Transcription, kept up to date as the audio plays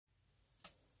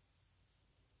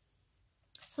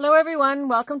Hello everyone,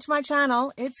 welcome to my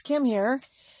channel. It's Kim here,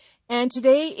 and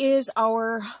today is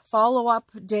our follow-up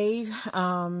day.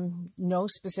 No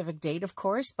specific date, of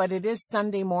course, but it is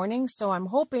Sunday morning, so I'm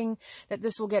hoping that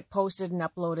this will get posted and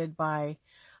uploaded by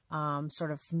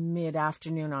sort of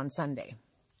mid-afternoon on Sunday.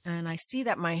 And I see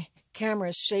that my camera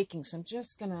is shaking, so I'm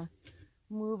just gonna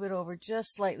move it over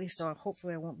just slightly, so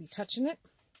hopefully I won't be touching it.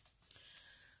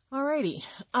 Alrighty,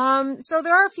 so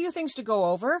there are a few things to go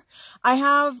over. I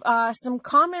have some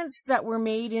comments that were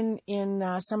made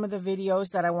in some of the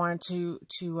videos that I wanted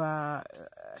to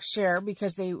share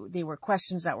because they were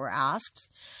questions that were asked,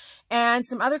 and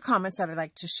some other comments that I'd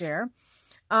like to share.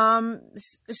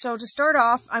 So to start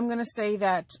off, I'm going to say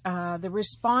that the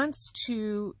response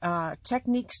to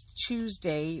Techniques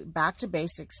Tuesday, Back to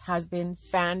Basics, has been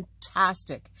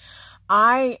fantastic.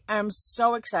 I am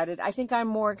so excited. I think I'm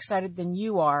more excited than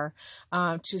you are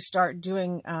to start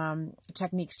doing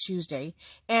Techniques Tuesday.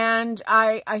 And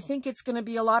I think it's going to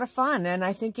be a lot of fun. And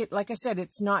I think it, like I said,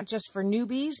 it's not just for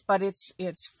newbies, but it's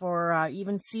for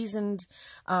even seasoned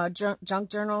junk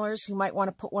journalers who might want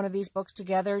to put one of these books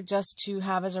together just to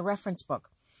have as a reference book.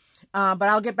 But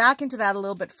I'll get back into that a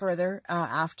little bit further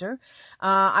after.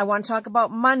 I want to talk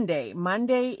about Monday.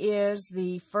 Monday is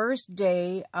the first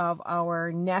day of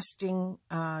our nesting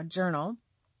journal.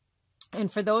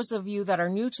 And for those of you that are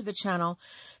new to the channel,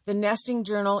 the nesting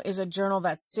journal is a journal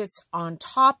that sits on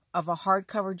top of a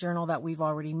hardcover journal that we've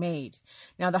already made.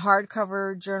 Now, the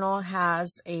hardcover journal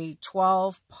has a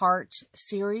 12-part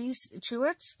series to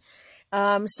it.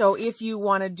 So if you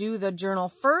want to do the journal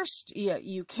first,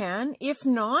 you can. If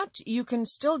not, you can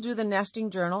still do the nesting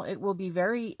journal. It will be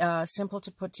very simple to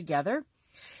put together.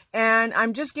 And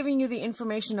I'm just giving you the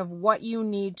information of what you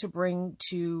need to bring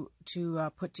to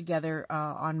put together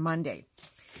on Monday.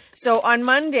 So on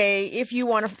Monday, if you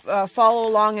want to follow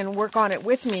along and work on it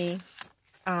with me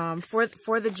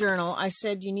for the journal, I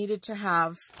said you needed to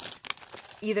have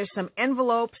either some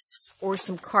envelopes or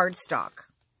some cardstock.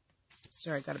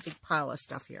 Sorry, I got a big pile of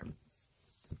stuff here.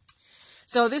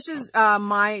 So this is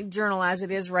my journal as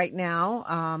it is right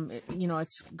now.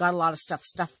 It's got a lot of stuff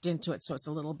stuffed into it, so it's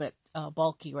a little bit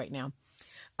bulky right now.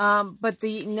 But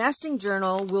the nesting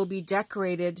journal will be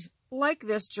decorated like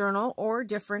this journal or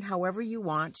different, however you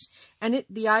want. And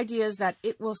the idea is that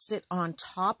it will sit on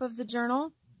top of the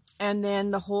journal, and then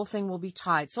the whole thing will be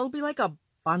tied. So it'll be like a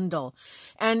bundle,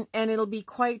 and it'll be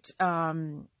quite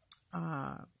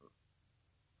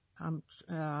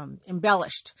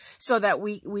embellished so that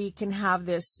we can have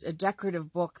this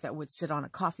decorative book that would sit on a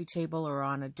coffee table or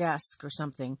on a desk or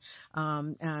something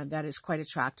that is quite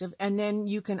attractive. And then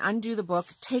you can undo the book,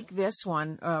 take this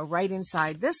one, write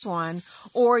inside this one,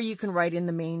 or you can write in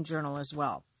the main journal as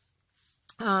well.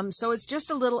 So it's just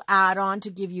a little add-on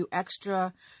to give you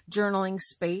extra journaling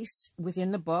space within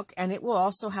the book, and it will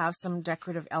also have some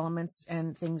decorative elements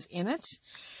and things in it.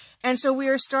 And so we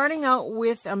are starting out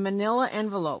with a manila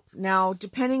envelope. Now,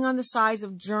 depending on the size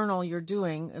of journal you're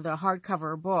doing, the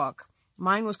hardcover book,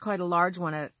 mine was quite a large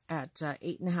one at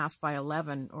 8.5 by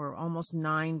 11, or almost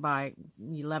 9 by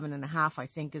 11.5, I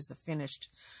think is the finished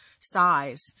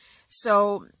size.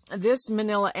 So this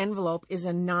manila envelope is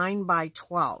a 9 by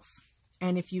 12.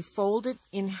 And if you fold it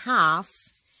in half,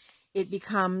 it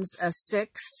becomes a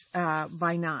 6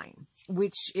 by 9,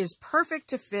 which is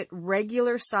perfect to fit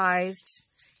regular sized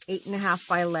 8.5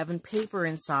 by 11 paper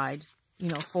inside,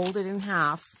 folded in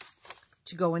half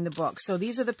to go in the book. So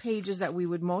these are the pages that we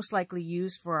would most likely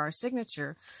use for our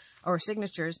signature or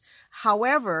signatures.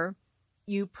 However,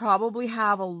 you probably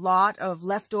have a lot of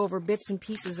leftover bits and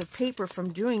pieces of paper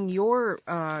from doing your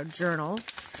journal.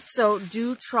 So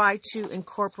do try to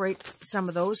incorporate some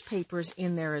of those papers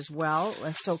in there as well.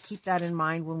 So keep that in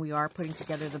mind when we are putting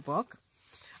together the book.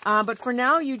 But for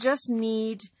now, you just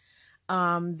need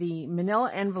the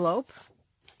manila envelope.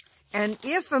 And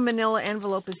if a manila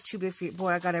envelope is too big for you, boy,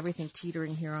 I got everything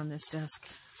teetering here on this desk.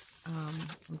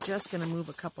 I'm just going to move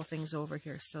a couple things over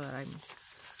here so that I'm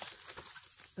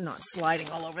not sliding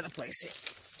all over the place here.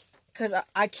 Because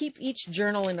I keep each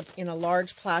journal in a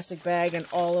large plastic bag and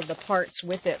all of the parts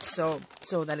with it, so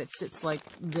that it sits like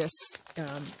this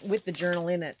with the journal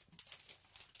in it.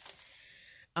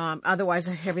 Otherwise,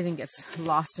 everything gets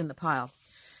lost in the pile.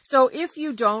 So if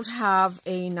you don't have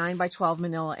a 9 by 12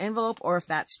 manila envelope, or if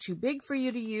that's too big for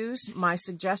you to use, my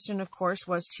suggestion, of course,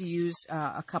 was to use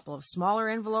a couple of smaller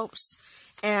envelopes.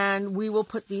 And we will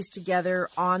put these together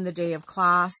on the day of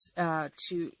class and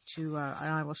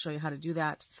I will show you how to do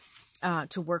that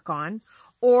to work on.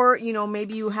 Or,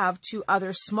 maybe you have two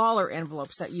other smaller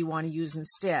envelopes that you want to use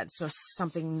instead. So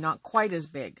something not quite as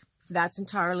big. That's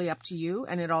entirely up to you,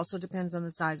 and it also depends on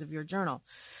the size of your journal.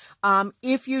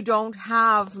 If you don't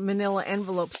have manila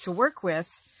envelopes to work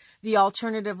with, the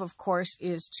alternative, of course,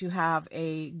 is to have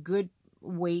a good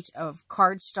weight of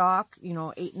cardstock,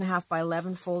 8.5 by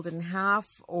 11 folded in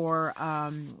half, or,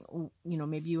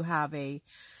 maybe you have a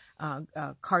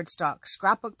cardstock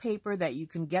scrapbook paper that you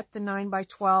can get the 9 by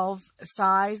 12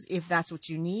 size if that's what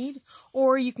you need,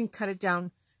 or you can cut it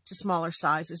down to smaller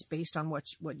sizes based on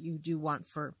what you do want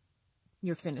for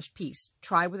your finished piece.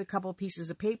 Try with a couple pieces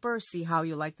of paper, see how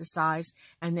you like the size,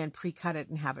 and then pre-cut it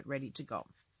and have it ready to go.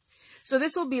 So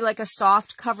this will be like a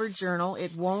soft cover journal.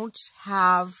 It won't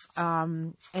have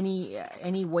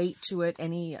any weight to it,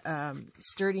 any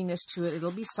sturdiness to it.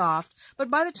 It'll be soft, but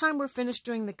by the time we're finished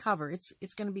doing the cover,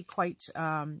 it's going to be quite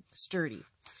sturdy.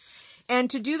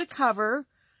 And to do the cover,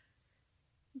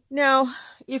 now,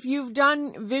 if you've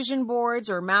done vision boards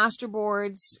or master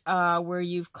boards where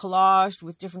you've collaged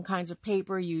with different kinds of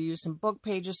paper, you use some book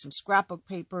pages, some scrapbook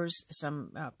papers,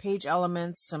 some page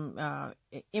elements, some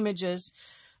images,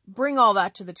 bring all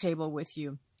that to the table with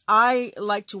you. I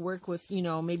like to work with,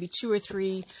 maybe 2 or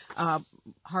 3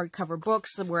 hardcover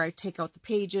books where I take out the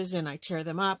pages and I tear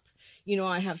them up.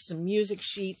 I have some music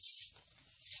sheets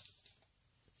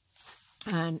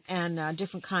and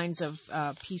different kinds of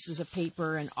pieces of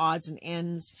paper and odds and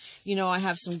ends. I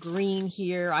have some green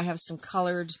here. I have some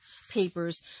colored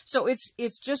papers. So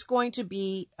it's just going to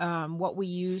be what we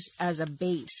use as a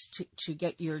base to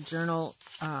get your journal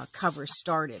cover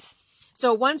started.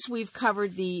 So once we've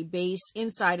covered the base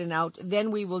inside and out,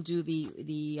 then we will do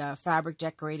the fabric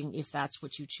decorating if that's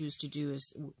what you choose to do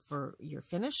is for your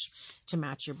finish to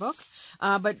match your book.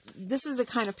 But this is the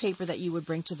kind of paper that you would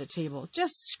bring to the table.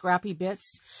 Just scrappy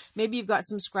bits. Maybe you've got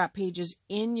some scrap pages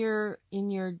in your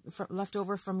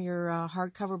leftover from your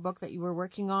hardcover book that you were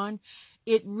working on.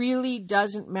 It really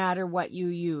doesn't matter what you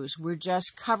use. We're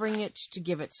just covering it to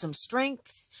give it some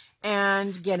strength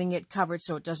and getting it covered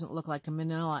so it doesn't look like a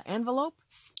manila envelope.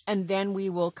 And then we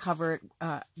will cover it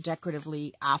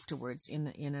decoratively afterwards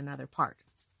in another part.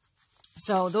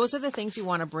 So those are the things you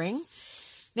want to bring.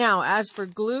 Now, as for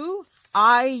glue,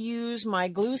 I use my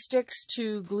glue sticks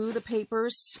to glue the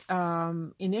papers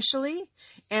initially,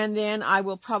 and then I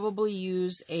will probably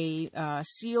use a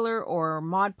sealer or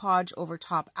Mod Podge over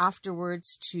top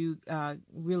afterwards to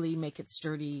really make it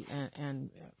sturdy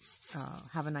and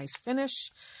have a nice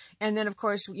finish. And then, of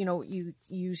course, you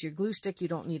use your glue stick. You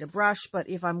don't need a brush, but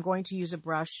if I'm going to use a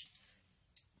brush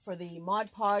for the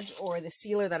Mod Podge or the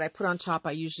sealer that I put on top,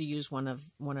 I usually use one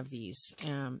of these.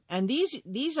 And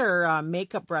these are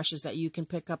makeup brushes that you can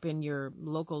pick up in your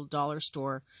local dollar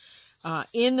store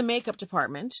in the makeup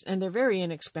department, and they're very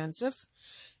inexpensive.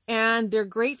 And they're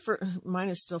great for, mine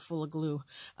is still full of glue.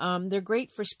 They're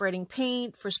great for spreading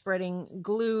paint, for spreading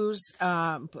glues,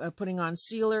 putting on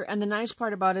sealer. And the nice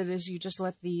part about it is you just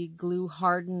let the glue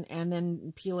harden and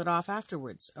then peel it off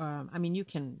afterwards. I mean, you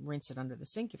can rinse it under the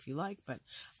sink if you like, but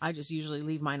I just usually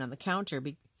leave mine on the counter,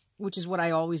 which is what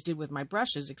I always did with my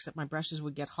brushes, except my brushes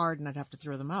would get hard and I'd have to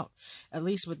throw them out. At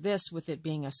least with this, with it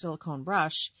being a silicone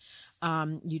brush,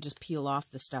 you just peel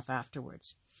off the stuff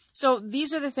afterwards. So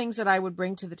these are the things that I would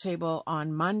bring to the table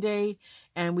on Monday,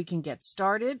 and we can get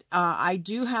started. I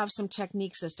do have some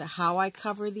techniques as to how I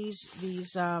cover these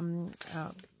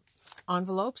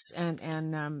envelopes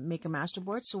and make a master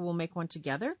board, so we'll make one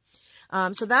together.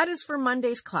 So that is for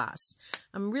Monday's class.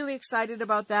 I'm really excited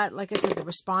about that. Like I said, the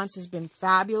response has been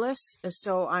fabulous,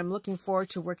 so I'm looking forward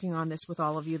to working on this with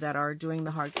all of you that are doing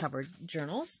the hardcover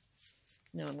journals.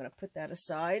 Now I'm going to put that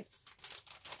aside.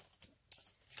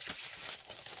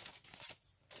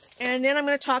 And then I'm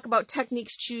going to talk about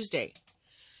Techniques Tuesday.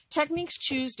 Techniques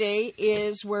Tuesday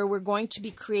is where we're going to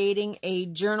be creating a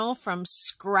journal from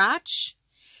scratch.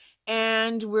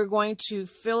 And we're going to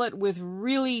fill it with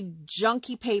really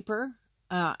junky paper.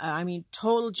 I mean,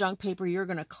 total junk paper. You're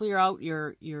going to clear out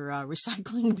your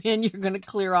recycling bin. You're going to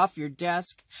clear off your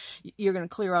desk. You're going to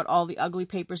clear out all the ugly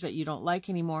papers that you don't like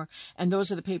anymore. And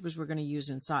those are the papers we're going to use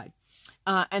inside.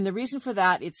 And the reason for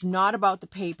that, it's not about the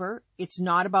paper. It's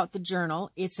not about the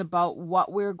journal. It's about what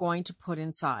we're going to put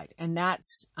inside. And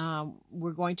that's,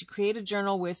 we're going to create a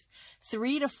journal with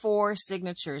 3 to 4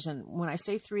 signatures. And when I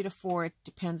say 3 to 4, it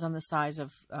depends on the size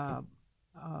of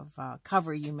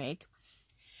cover you make.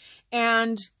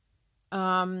 And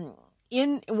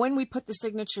when we put the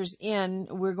signatures in,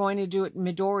 we're going to do it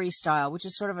Midori style, which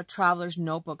is sort of a traveler's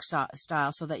notebook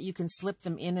style, so that you can slip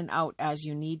them in and out as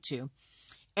you need to.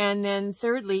 And then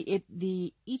thirdly,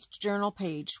 each journal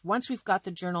page, once we've got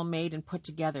the journal made and put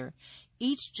together,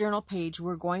 each journal page,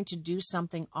 we're going to do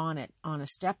something on it, on a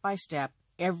step-by-step,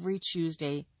 every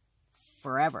Tuesday,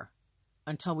 forever.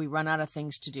 until we run out of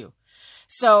things to do.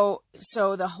 So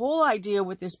the whole idea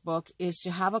with this book is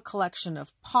to have a collection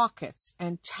of pockets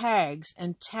and tags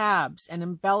and tabs and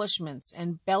embellishments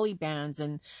and belly bands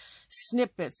and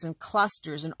snippets and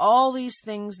clusters and all these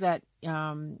things that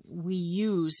we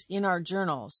use in our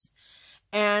journals.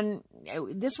 And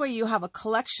this way you have a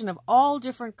collection of all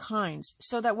different kinds,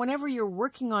 so that whenever you're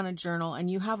working on a journal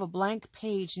and you have a blank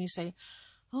page and you say,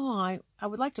 oh, I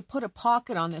would like to put a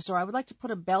pocket on this, or I would like to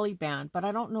put a belly band, but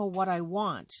I don't know what I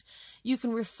want. You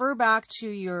can refer back to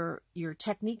your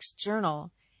techniques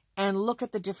journal and look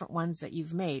at the different ones that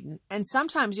you've made. And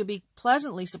sometimes you'll be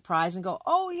pleasantly surprised and go,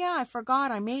 oh yeah, I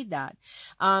forgot I made that.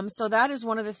 So that is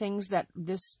one of the things that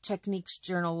this techniques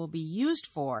journal will be used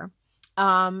for.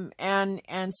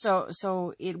 And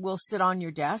so it will sit on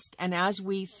your desk, and as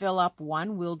we fill up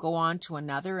one, we'll go on to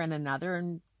another and another,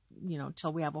 and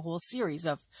till we have a whole series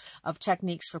of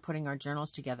techniques for putting our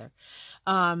journals together.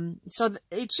 So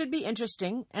it should be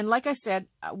interesting. And like I said,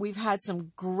 we've had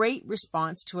some great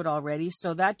response to it already.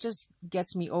 So that just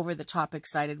gets me over the top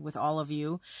excited with all of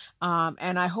you.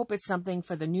 And I hope it's something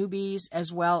for the newbies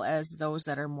as well as those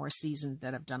that are more seasoned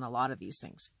that have done a lot of these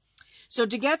things. So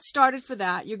to get started for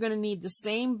that, you're going to need the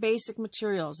same basic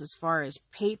materials as far as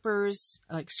papers,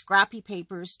 like scrappy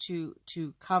papers to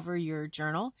cover your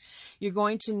journal. You're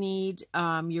going to need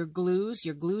your glues,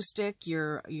 your glue stick,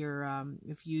 your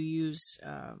if you use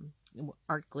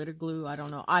art glitter glue, I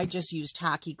don't know. I just use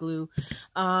tacky glue.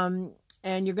 And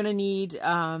you're going to need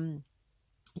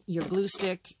your glue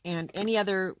stick and any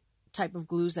other type of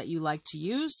glues that you like to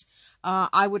use.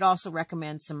 I would also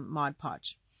recommend some Mod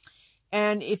Podge.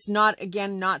 And it's not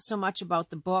so much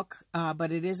about the book,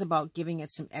 but it is about giving it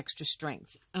some extra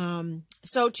strength.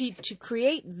 So to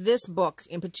create this book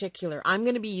in particular, I'm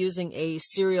going to be using a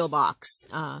cereal box.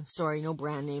 Sorry, no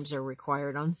brand names are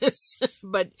required on this,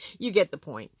 but you get the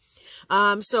point.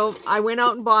 So I went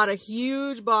out and bought a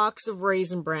huge box of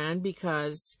Raisin Bran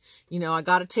because, I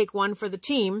got to take one for the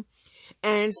team.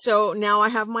 And so now I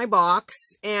have my box,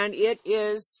 and it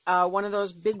is one of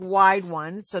those big wide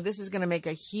ones. So this is going to make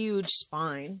a huge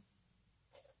spine.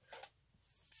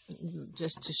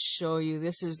 Just to show you,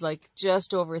 this is like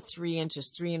just over 3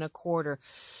 inches, 3 1/4.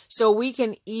 So we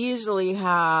can easily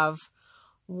have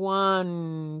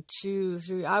 1, 2,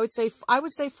 3. I would say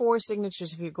 4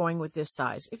 signatures if you're going with this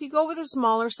size. If you go with a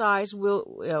smaller size,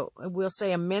 we'll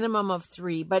say a minimum of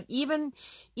 3. But even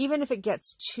if it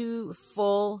gets too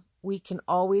full, we can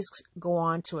always go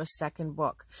on to a second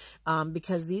book,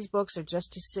 because these books are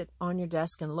just to sit on your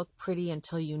desk and look pretty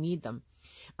until you need them.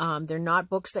 They're not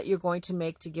books that you're going to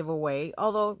make to give away,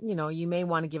 although, you may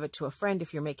want to give it to a friend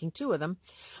if you're making 2 of them.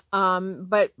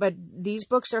 But these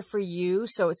books are for you,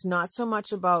 so it's not so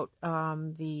much about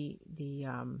the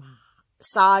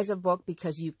size of book,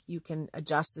 because you can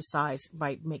adjust the size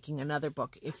by making another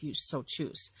book if you so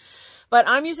choose. But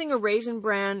I'm using a Raisin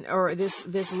Bran, or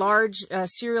this large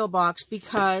cereal box,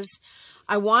 because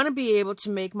I want to be able to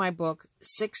make my book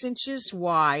 6 inches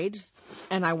wide,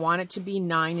 and I want it to be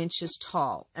 9 inches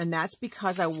tall. And that's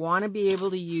because I want to be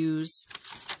able to use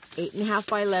 8.5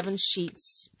 by 11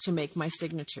 sheets to make my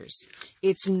signatures.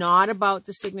 It's not about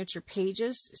the signature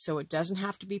pages, so it doesn't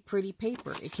have to be pretty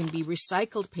paper. It can be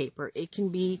recycled paper. It can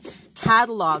be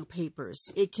catalog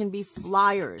papers. It can be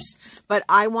flyers. But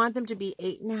I want them to be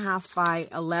 8.5 by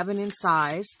 11 in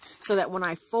size, so that when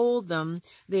I fold them,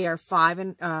 they are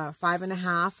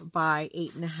 5.5 by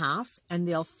 8.5, and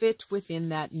they'll fit within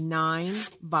that 9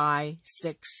 by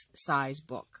 6 size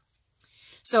book.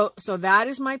 So that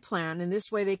is my plan, and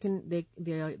this way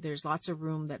there's lots of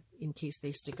room that in case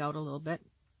they stick out a little bit.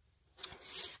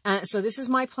 So this is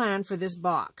my plan for this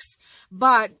box.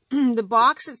 But the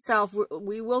box itself,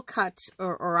 we will cut,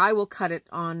 or I will cut it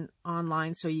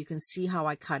online so you can see how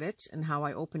I cut it and how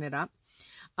I open it up.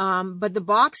 But the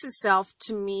box itself,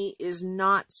 to me, is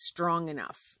not strong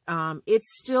enough.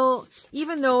 It's still,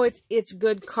 even though it's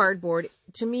good cardboard,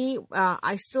 to me,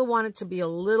 I still want it to be a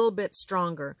little bit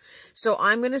stronger. So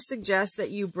I'm going to suggest that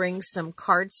you bring some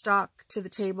cardstock to the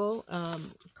table.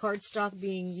 Cardstock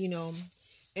being,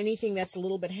 anything that's a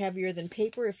little bit heavier than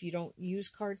paper if you don't use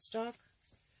cardstock.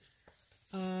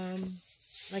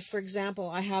 Like, for example,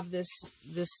 I have this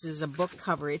is a book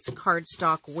cover. It's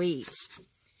cardstock weight.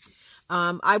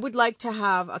 I would like to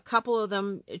have a couple of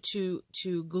them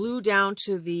to glue down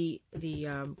to the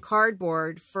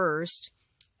cardboard first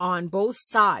on both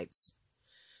sides.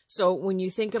 So when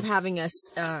you think of having a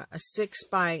 6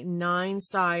 by 9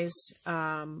 size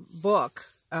book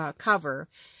cover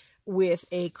with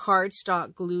a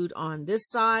cardstock glued on this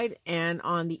side and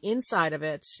on the inside of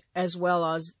it, as well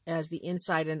as the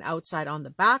inside and outside on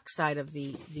the back side of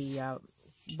the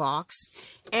box,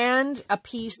 and a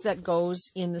piece that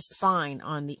goes in the spine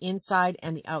on the inside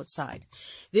and the outside.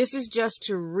 This is just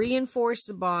to reinforce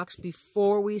the box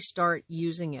before we start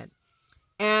using it.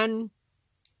 And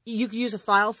you could use a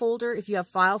file folder. If you have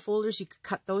file folders, you could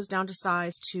cut those down to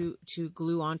size to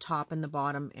glue on top and the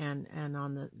bottom and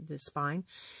on the spine.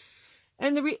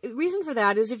 And the reason for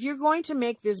that is if you're going to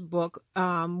make this book,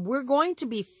 we're going to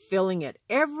be filling it.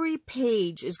 Every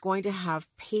page is going to have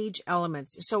page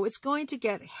elements. So it's going to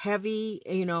get heavy,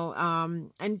 you know,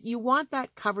 and you want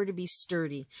that cover to be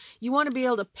sturdy. You want to be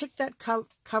able to pick that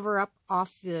cover up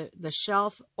off the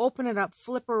shelf, open it up,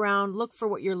 flip around, look for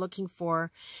what you're looking for,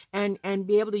 and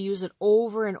be able to use it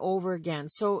over and over again.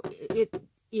 So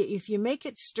if you make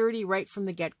it sturdy right from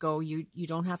the get-go, you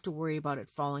don't have to worry about it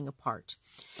falling apart.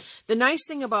 The nice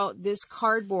thing about this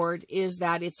cardboard is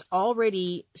that it's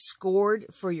already scored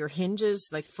for your hinges,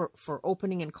 like for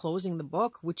opening and closing the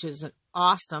book, which is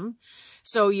awesome.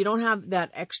 So you don't have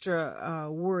that extra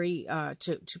worry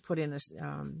to put in a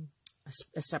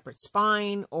separate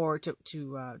spine or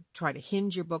to try to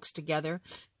hinge your books together.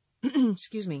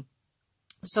 Excuse me.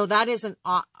 So that is an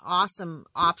awesome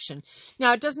option.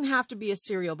 Now, it doesn't have to be a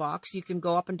cereal box. You can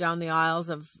go up and down the aisles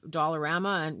of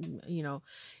Dollarama and, you know,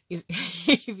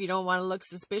 if you don't want to look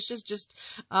suspicious, just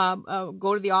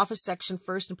go to the office section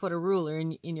first and put a ruler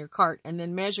in your cart and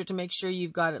then measure to make sure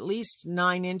you've got at least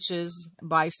 9 inches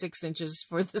by 6 inches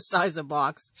for the size of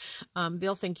box.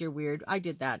 They'll think you're weird. I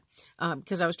did that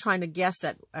because I was trying to guess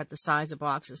at the size of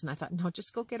boxes, and I thought, no,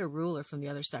 just go get a ruler from the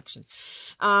other section.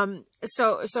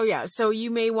 So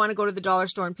you may want to go to the dollar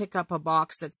store and pick up a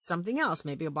box that's something else,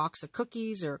 maybe a box of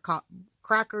cookies or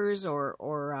crackers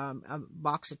or a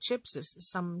box of chips. If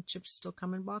some chips still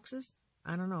come in boxes,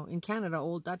 I don't know. In Canada,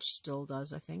 Old Dutch still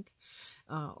does, I think.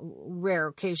 Rare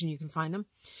occasion you can find them.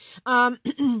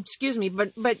 Excuse me,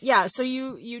 but yeah. So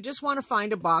you just want to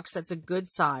find a box that's a good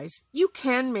size. You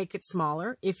can make it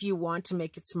smaller if you want to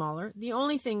make it smaller. The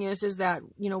only thing is that,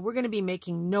 you know, we're going to be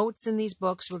making notes in these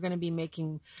books. We're going to be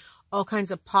making all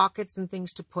kinds of pockets and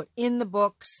things to put in the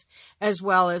books, as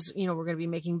well as, you know, we're going to be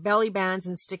making belly bands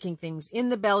and sticking things in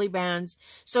the belly bands.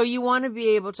 So you want to be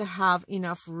able to have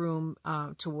enough room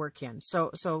to work in.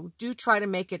 So do try to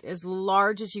make it as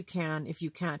large as you can if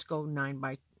you can't go 9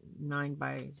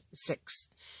 by 6.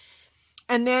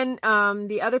 And then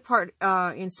the other part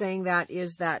in saying that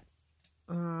is that,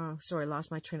 sorry, I lost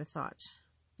my train of thought.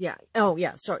 Yeah. Oh,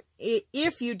 yeah. Sorry.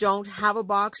 If you don't have a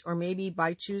box, or maybe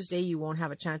by Tuesday you won't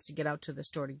have a chance to get out to the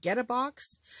store to get a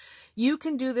box, you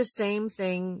can do the same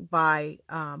thing by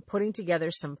putting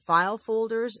together some file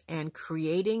folders and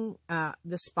creating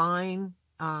the spine.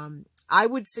 I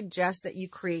would suggest that you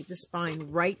create the spine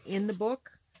right in the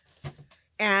book.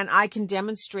 And I can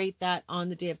demonstrate that on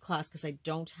the day of class because I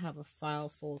don't have a file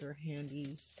folder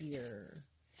handy here.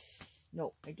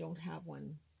 No, I don't have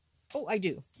one. Oh, I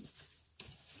do.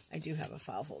 I do have a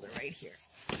file folder right here.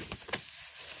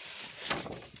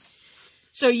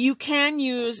 So you can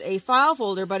use a file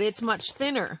folder, but it's much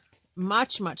thinner,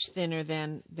 much thinner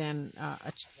than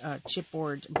a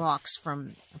chipboard box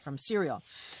from cereal.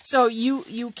 So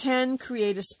you can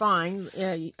create a spine.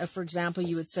 For example,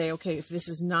 you would say, okay, if this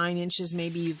is 9 inches,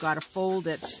 maybe you've got to fold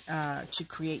it to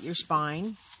create your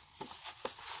spine.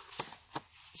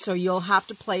 So you'll have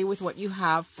to play with what you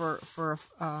have for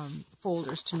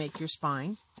folders to make your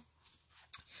spine.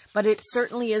 But it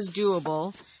certainly is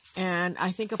doable. And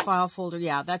I think a file folder,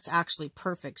 yeah, that's actually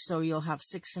perfect. So you'll have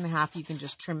 6.5. You can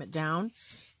just trim it down.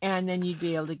 And then you'd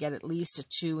be able to get at least a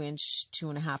 2-inch,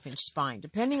 2.5-inch spine,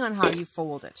 depending on how you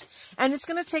fold it. And it's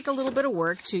going to take a little bit of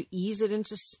work to ease it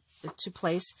into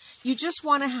place. You just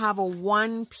want to have a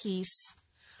one-piece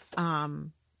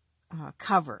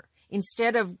cover,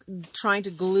 instead of trying to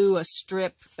glue a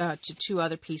strip to 2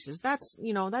 other pieces. That's,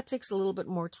 you know, that takes a little bit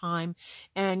more time,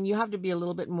 and you have to be a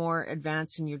little bit more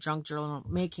advanced in your junk journal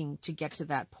making to get to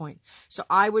that point. So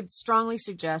I would strongly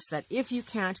suggest that if you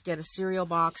can't get a cereal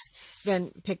box,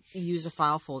 then use a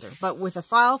file folder. But with a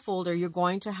file folder, you're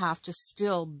going to have to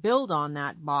still build on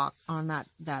that box, on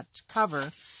that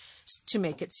cover, to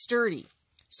make it sturdy.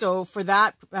 So for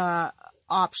that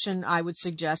option, I would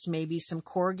suggest maybe some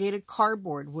corrugated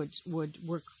cardboard would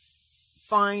work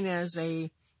fine as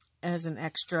an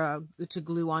extra to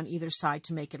glue on either side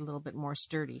to make it a little bit more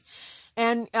sturdy.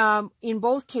 And in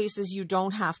both cases, you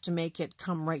don't have to make it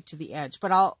come right to the edge,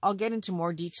 but I'll get into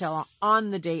more detail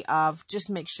on the day of. Just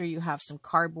make sure you have some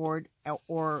cardboard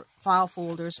or file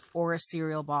folders or a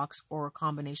cereal box or a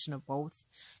combination of both,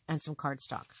 and some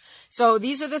cardstock. So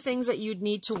these are the things that you'd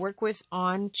need to work with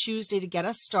on Tuesday to get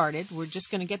us started. We're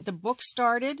just going to get the book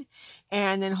started,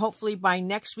 and then hopefully by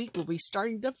next week we'll be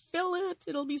starting to fill it.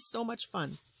 It'll be so much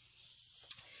fun.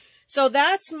 So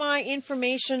that's my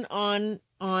information on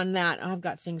that. I've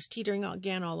got things teetering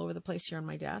again all over the place here on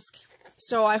my desk.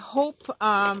 So I hope,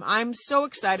 I'm so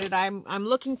excited. I'm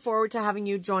looking forward to having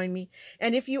you join me.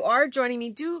 And if you are joining me,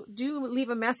 do leave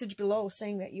a message below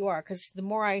saying that you are, because the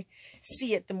more I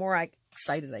see it, the more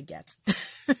excited I get.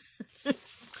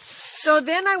 So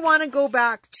then I want to go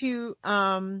back to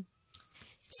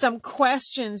some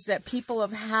questions that people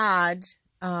have had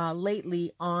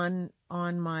lately on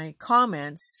my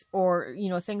comments, or, you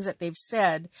know, things that they've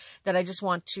said that I just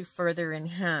want to further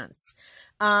enhance.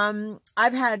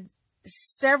 I've had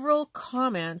several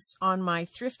comments on my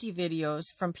thrifty videos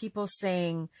from people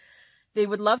saying they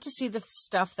would love to see the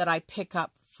stuff that I pick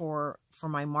up for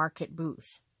my market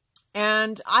booth.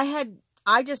 And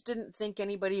I just didn't think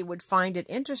anybody would find it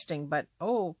interesting, but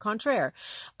au contraire.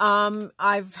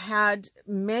 I've had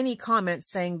many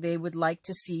comments saying they would like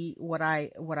to see what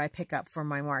I pick up for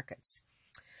my markets.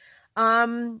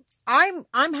 I'm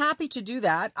happy to do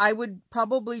that. I would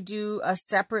probably do a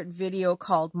separate video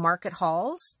called Market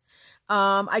Hauls.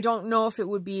 I don't know if it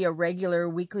would be a regular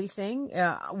weekly thing.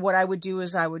 What I would do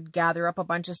is I would gather up a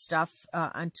bunch of stuff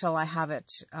until I have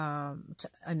it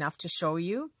enough to show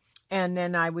you, and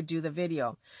then I would do the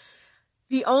video.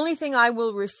 The only thing I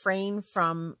will refrain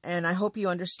from, and I hope you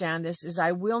understand this, is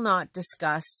I will not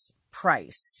discuss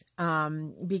price,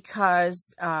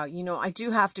 because, you know, I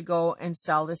do have to go and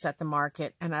sell this at the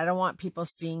market, and I don't want people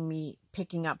seeing me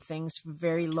picking up things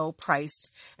very low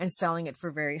priced and selling it for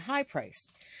very high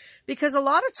priced. Because a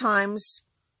lot of times,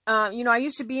 you know, I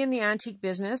used to be in the antique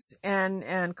business and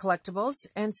collectibles.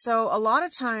 And so a lot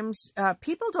of times,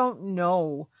 people don't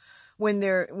know when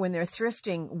they're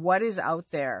thrifting what is out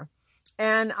there.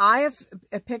 And I have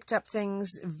picked up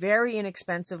things very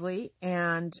inexpensively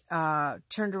and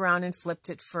turned around and flipped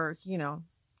it for, you know,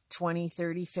 $20,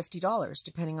 $30, $50,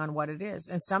 depending on what it is.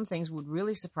 And some things would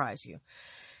really surprise you.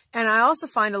 And I also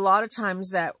find a lot of times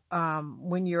that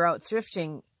when you're out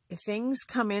thrifting, things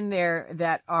come in there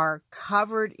that are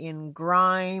covered in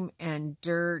grime and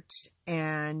dirt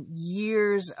and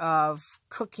years of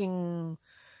cooking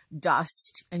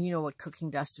dust. And you know what cooking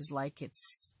dust is like.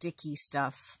 It's sticky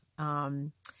stuff.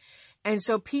 And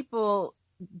so people,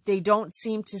 they don't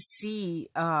seem to see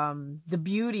the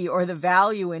beauty or the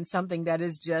value in something that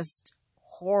is just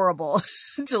horrible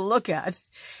to look at.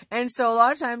 And so a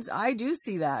lot of times I do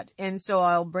see that. And so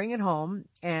I'll bring it home,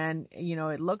 and, you know,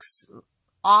 it looks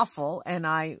awful, and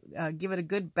I give it a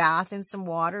good bath in some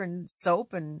water and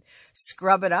soap and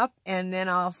scrub it up, and then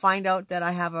I'll find out that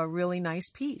I have a really nice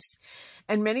piece.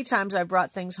 And many times I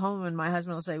brought things home and my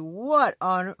husband will say, where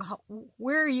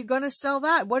are you going to sell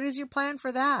that? What is your plan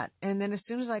for that? And then as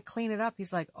soon as I clean it up,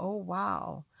 he's like, oh,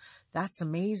 wow, that's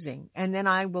amazing. And then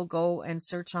I will go and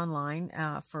search online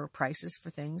for prices for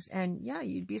things. And yeah,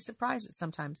 you'd be surprised at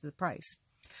sometimes the price.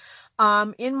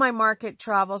 In my market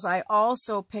travels, I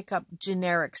also pick up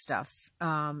generic stuff,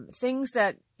 things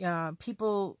that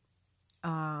people,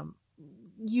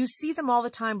 you see them all the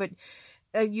time, but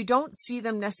you don't see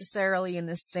them necessarily in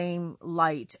the same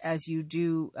light as you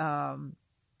do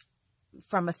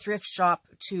from a thrift shop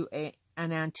to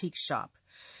an antique shop.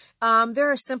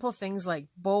 There are simple things like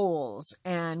bowls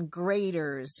and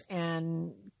graters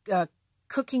and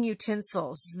cooking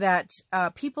utensils that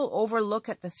people overlook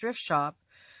at the thrift shop.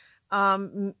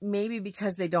 Maybe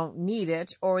because they don't need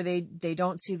it, or they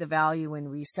don't see the value in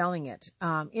reselling it.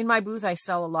 In my booth, I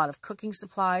sell a lot of cooking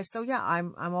supplies. So yeah,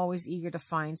 I'm always eager to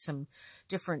find some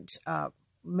different,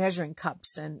 measuring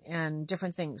cups and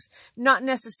different things, not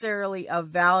necessarily of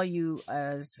value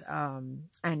as,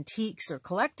 antiques or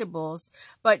collectibles,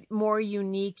 but more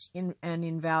unique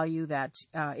in value that,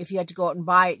 if you had to go out and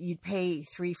buy it, you'd pay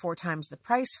 3-4 times the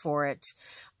price for it.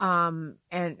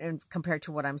 And compared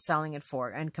to what I'm selling it for,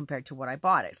 and compared to what I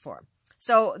bought it for.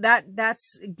 So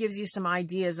that's gives you some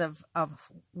ideas of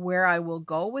where I will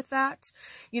go with that,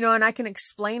 you know, and I can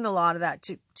explain a lot of that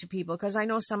to people, because I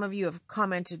know some of you have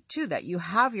commented too that you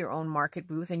have your own market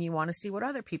booth and you want to see what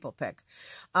other people pick.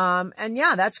 And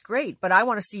yeah, that's great, but I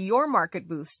want to see your market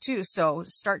booths too. So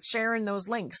start sharing those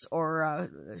links, or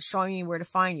showing me where to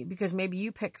find you, because maybe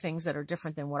you pick things that are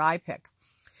different than what I pick.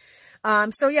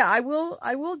 So yeah, I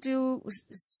will do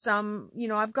some, you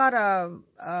know, I've got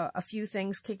a few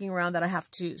things kicking around that I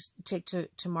have to take to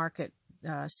market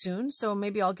soon. So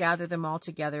maybe I'll gather them all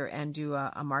together and do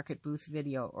a market booth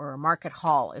video, or a market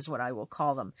haul is what I will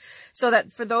call them. So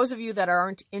that for those of you that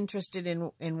aren't interested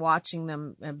in watching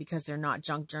them because they're not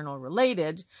junk journal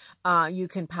related, you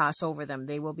can pass over them.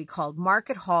 They will be called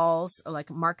market hauls, like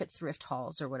market thrift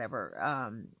hauls or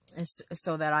whatever,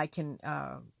 so that I can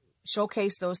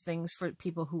showcase those things for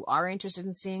people who are interested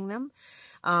in seeing them.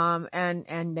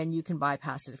 And then you can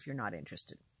bypass it if you're not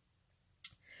interested.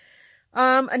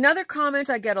 Another comment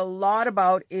I get a lot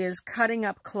about is cutting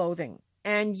up clothing.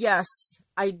 And yes,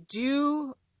 I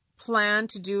do plan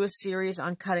to do a series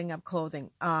on cutting up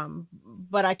clothing.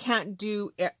 But I can't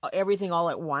do everything all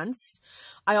at once.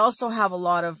 I also have a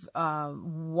lot of,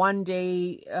 one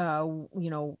day,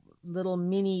 little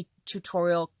mini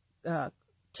tutorial,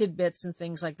 tidbits and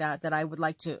things like that I would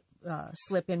like to,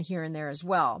 slip in here and there as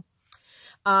well.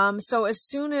 So as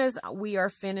soon as we are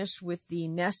finished with the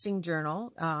nesting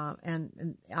journal,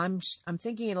 and I'm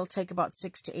thinking it'll take about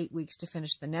 6 to 8 weeks to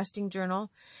finish the nesting journal.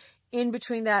 In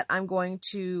between that, I'm going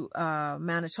to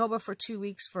Manitoba for 2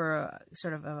 weeks for a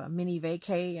sort of a mini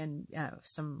vacay and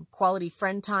some quality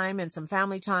friend time and some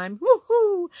family time.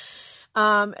 Woohoo!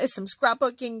 Some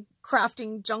scrapbooking,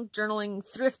 crafting, junk journaling,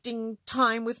 thrifting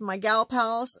time with my gal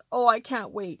pals. Oh, I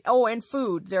can't wait. Oh, and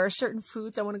food. There are certain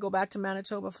foods I want to go back to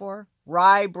Manitoba for.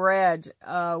 Rye bread.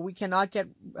 We cannot get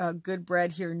good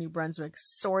bread here in New Brunswick.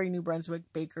 Sorry, New Brunswick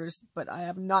bakers, but I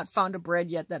have not found a bread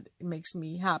yet that makes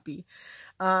me happy.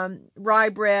 Rye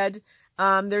bread.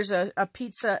 There's a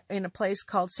pizza in a place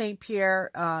called St.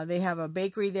 Pierre. They have a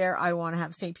bakery there. I want to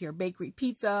have St. Pierre Bakery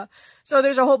pizza. So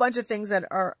there's a whole bunch of things that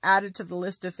are added to the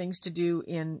list of things to do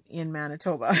in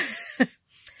Manitoba.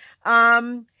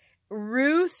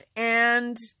 Ruth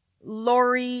and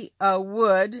Lori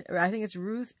Wood, I think it's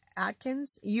Ruth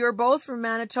Atkins. You're both from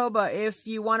Manitoba. If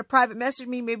you want to private message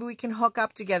me, maybe we can hook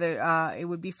up together. It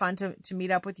would be fun to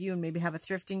meet up with you and maybe have a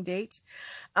thrifting date.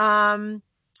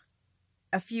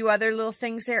 A few other little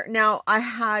things there. Now, I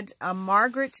had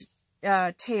Margaret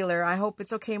Taylor. I hope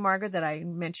it's okay, Margaret, that I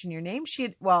mention your name.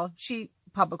 She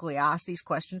publicly asked these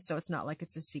questions, so it's not like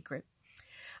it's a secret.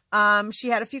 She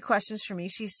had a few questions for me.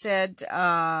 She said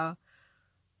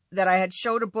that I had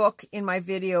showed a book in my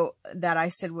video that I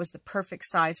said was the perfect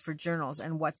size for journals,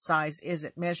 and what size is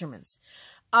it? Measurements.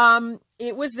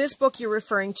 It was this book you're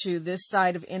referring to, This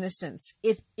Side of Innocence.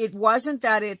 It wasn't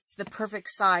that it's the perfect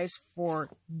size for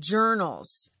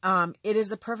journals. It is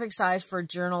the perfect size for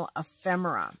journal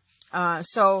ephemera.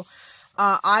 So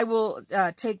I will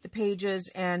take the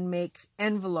pages and make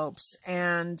envelopes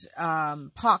and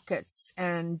pockets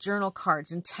and journal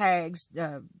cards and tags.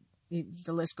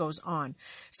 The list goes on.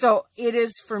 So it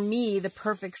is, for me, the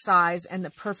perfect size and the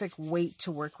perfect weight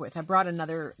to work with. I brought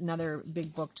another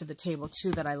big book to the table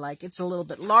too that I like. It's a little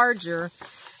bit larger.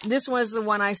 This was the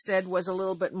one I said was a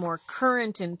little bit more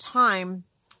current in time.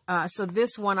 So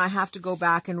this one I have to go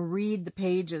back and read the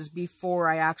pages before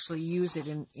I actually use it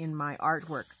in my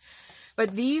artwork.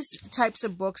 But these types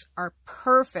of books are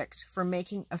perfect for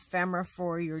making ephemera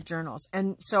for your journals.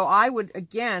 And so I would,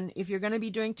 again, if you're going to be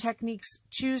doing Techniques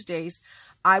Tuesdays,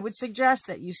 I would suggest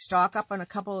that you stock up on a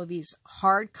couple of these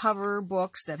hardcover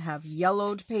books that have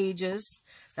yellowed pages,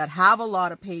 that have a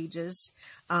lot of pages,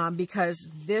 because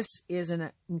this is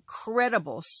an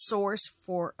incredible source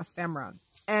for ephemera.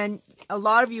 And a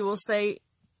lot of you will say,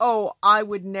 oh, I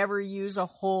would never use a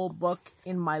whole book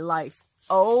in my life.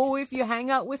 Oh, if you hang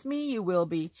out with me, you will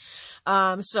be.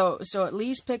 So at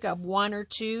least pick up one or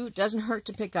two. It doesn't hurt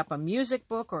to pick up a music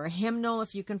book or a hymnal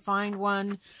if you can find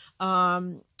one,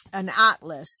 an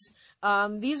atlas.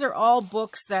 These are all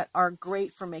books that are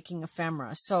great for making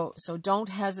ephemera. So don't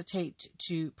hesitate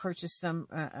to purchase them.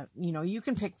 You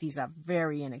can pick these up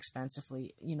very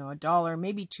inexpensively, $1,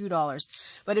 maybe $2.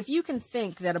 But if you can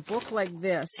think that a book like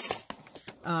this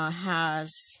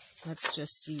has, let's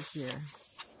just see here.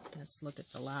 Let's look at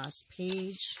the last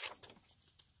page.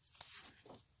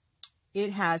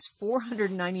 It has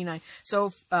 499, so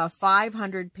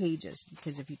 500 pages,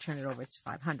 because if you turn it over, it's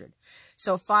 500.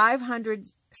 So 500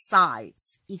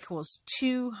 sides equals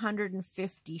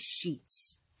 250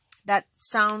 sheets. That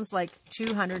sounds like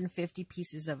 250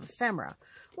 pieces of ephemera.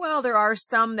 Well, there are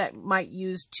some that might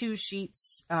use 2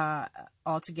 sheets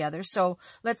altogether. So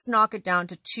let's knock it down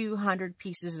to 200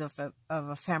 pieces of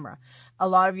ephemera. A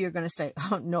lot of you are going to say,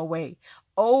 oh, no way.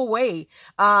 Oh, way.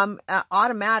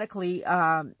 Automatically,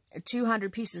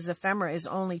 200 pieces of ephemera is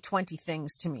only 20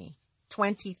 things to me.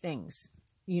 20 things.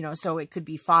 You know, so it could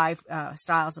be 5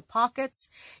 styles of pockets.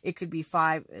 It could be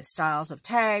 5 styles of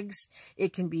tags.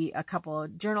 It can be a couple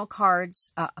of journal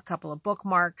cards, a couple of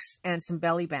bookmarks, and some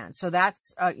belly bands. So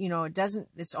that's, you know,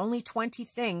 it's only 20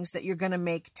 things that you're going to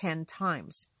make 10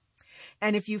 times.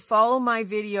 And if you follow my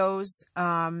videos,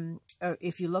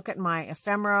 if you look at my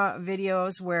ephemera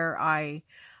videos where I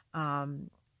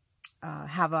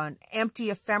have an empty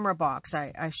ephemera box,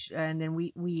 and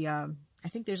then I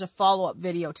think there's a follow-up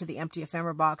video to the empty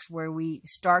ephemera box where we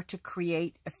start to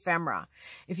create ephemera.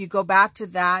 If you go back to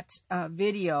that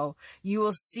video, you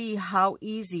will see how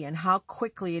easy and how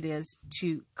quickly it is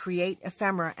to create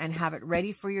ephemera and have it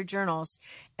ready for your journals.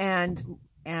 And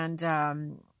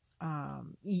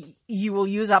you will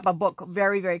use up a book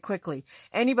very, very quickly.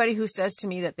 Anybody who says to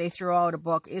me that they throw out a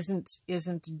book isn't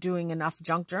doing enough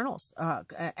junk journals,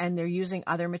 and they're using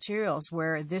other materials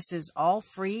where this is all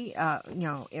free, you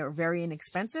know, very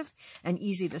inexpensive and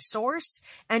easy to source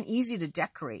and easy to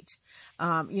decorate.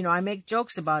 You know, I make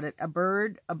jokes about it: a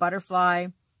bird, a butterfly,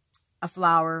 a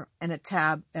flower, and a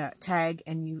tag,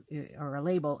 and or a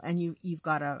label, and you've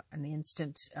got an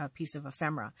instant piece of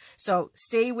ephemera. So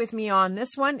stay with me on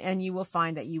this one, and you will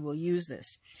find that you will use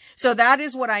this. So that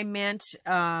is what I meant,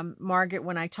 Margaret,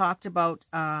 when I talked about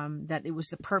that it was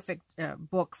the perfect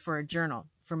book for a journal,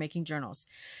 for making journals.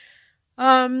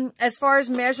 As far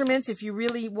as measurements, if you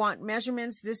really want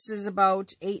measurements, this is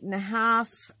about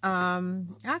 8.5.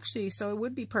 Actually, so it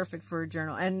would be perfect for a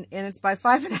journal, and it's by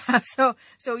 5.5.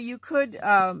 So you could,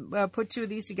 put 2 of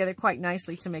these together quite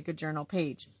nicely to make a journal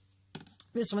page.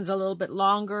 This one's a little bit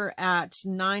longer at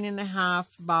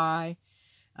 9.5 by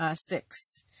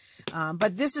 6.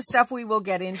 But this is stuff we will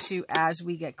get into as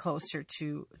we get closer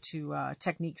to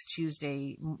Techniques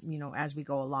Tuesday, you know, as we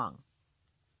go along.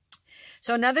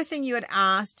 So another thing you had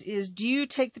asked is, do you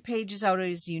take the pages out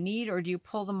as you need, or do you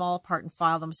pull them all apart and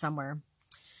file them somewhere?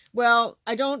 Well,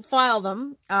 I don't file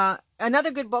them.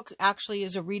 Another good book actually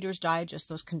is a Reader's Digest.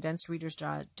 Those condensed Reader's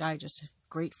Digest,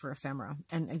 great for ephemera.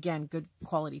 And again, good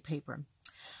quality paper.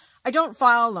 I don't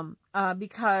file them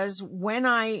because when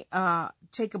I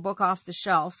take a book off the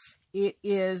shelf, it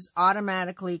is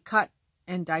automatically cut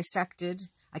and dissected.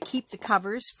 I keep the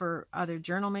covers for other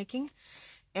journal making.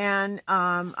 And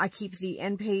I keep the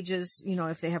end pages, you know,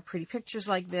 if they have pretty pictures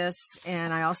like this.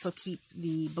 And I also keep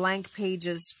the blank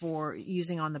pages for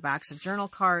using on the backs of journal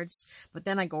cards. But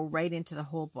then I go right into the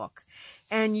whole book.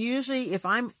 And usually if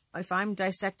I'm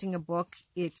dissecting a book,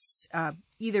 it's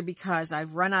either because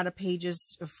I've run out of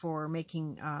pages for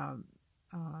making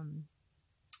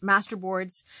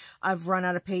masterboards. I've run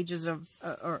out of pages of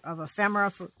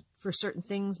ephemera for certain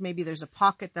things. Maybe there's a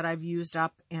pocket that I've used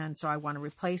up, and so I want to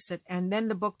replace it. And then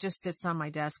the book just sits on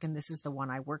my desk, and this is the one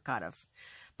I work out of.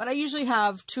 But I usually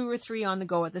have 2 or 3 on the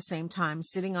go at the same time,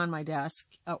 sitting on my desk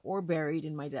or buried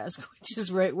in my desk, which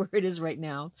is right where it is right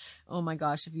now. Oh my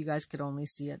gosh, if you guys could only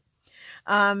see it.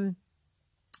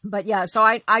 But yeah, so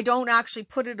I don't actually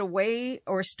put it away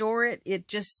or store it. It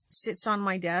just sits on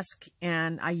my desk,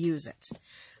 and I use it.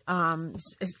 And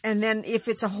then if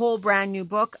it's a whole brand new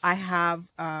book, I have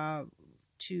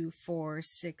 2, 4,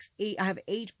 6, 8. I have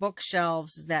 8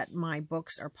 bookshelves that my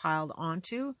books are piled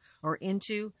onto or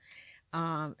into.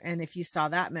 And if you saw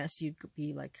that mess, you'd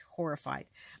be like horrified.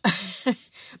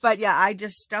 But yeah, I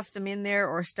just stuff them in there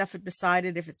or stuff it beside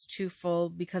it if it's too full,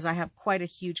 because I have quite a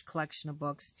huge collection of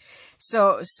books.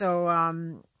 So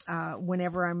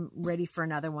whenever I'm ready for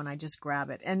another one, I just grab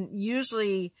it. And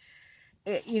usually,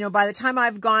 you know, by the time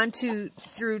I've gone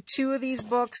through 2 of these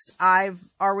books, I've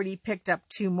already picked up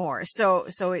 2 more. So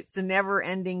it's a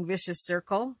never-ending vicious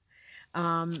circle.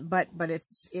 But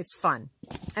it's fun,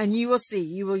 and you will see,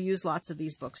 you will use lots of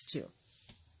these books too.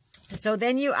 So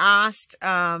then you asked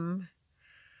about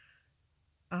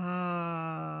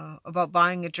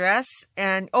buying a dress,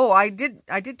 and I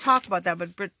did talk about that,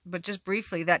 but just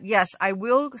briefly, that yes, I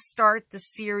will start the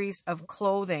series of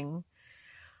clothing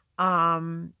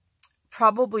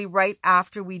probably right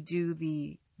after we do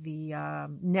the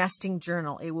nesting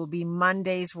journal. It will be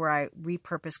Mondays where I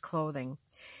repurpose clothing.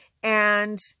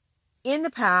 And in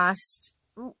the past,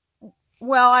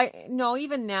 well,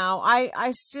 even now,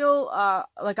 I still,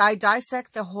 I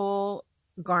dissect the whole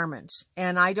garment,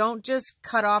 and I don't just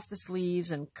cut off the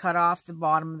sleeves and cut off the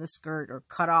bottom of the skirt or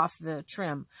cut off the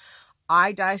trim.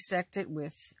 I dissect it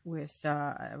with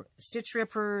a stitch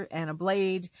ripper and a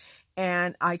blade,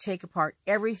 and I take apart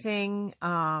everything,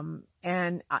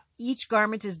 and each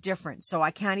garment is different, so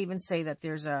I can't even say that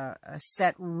there's a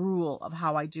set rule of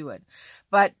how I do it.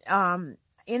 But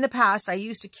in the past, I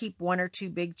used to keep 1 or 2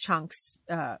 big chunks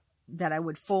that I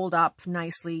would fold up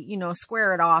nicely, you know,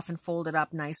 square it off and fold it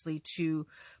up nicely to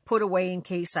put away in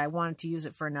case I wanted to use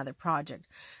it for another project.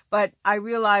 But I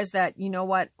realized that, you know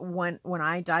what, when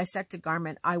I dissect a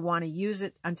garment, I want to use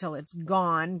it until it's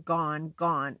gone,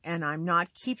 and I'm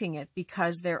not keeping it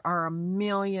because there are a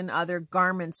million other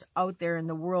garments out there in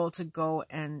the world to go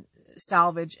and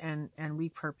salvage and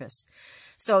repurpose.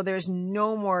 So there's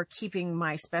no more keeping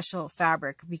my special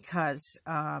fabric because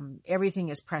everything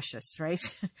is precious, right?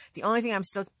 The only thing I'm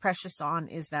still precious on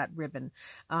is that ribbon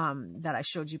that I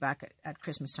showed you back at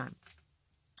Christmas time.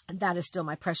 That is still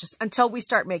my precious until we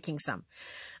start making some.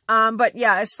 But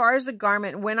yeah, as far as the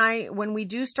garment, when we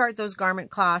do start those garment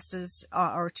classes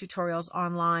or tutorials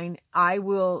online, I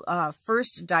will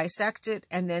first dissect it,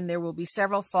 and then there will be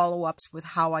several follow-ups with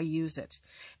how I use it.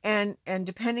 And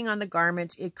depending on the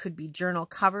garment, it could be journal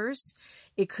covers.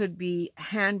 It could be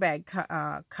handbag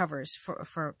covers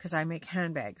for because I make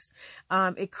handbags.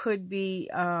 It could be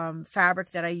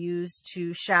fabric that I use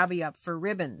to shabby up for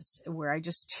ribbons, where I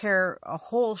just tear a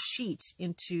whole sheet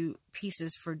into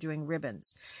pieces for doing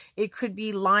ribbons. It could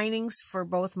be linings for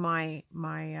both my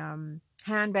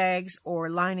handbags or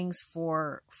linings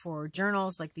for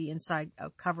journals, like the inside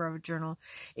cover of a journal.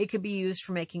 It could be used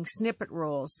for making snippet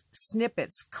rolls,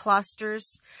 snippets,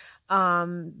 clusters.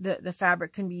 The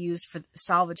fabric can be used for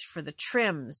salvaged for the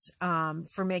trims,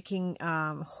 for making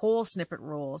whole snippet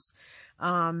rolls.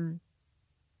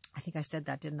 I think I said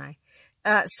that, didn't I?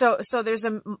 So there's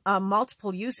a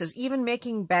multiple uses, even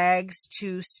making bags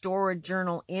to store a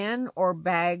journal in, or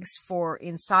bags for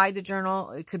inside the journal.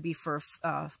 It could be for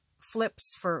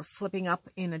flips, for flipping up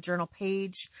in a journal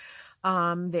page.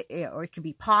 Or it could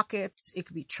be pockets, it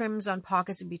could be trims on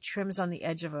pockets, it could be trims on the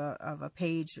edge of a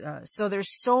page. So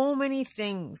there's so many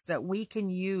things that we can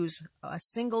use a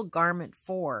single garment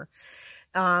for,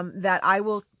 that I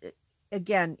will,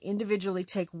 again, individually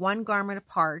take one garment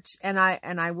apart, and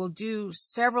I will do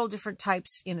several different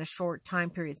types in a short time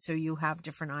period, so you have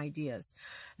different ideas.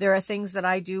 There are things that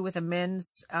I do with a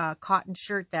men's cotton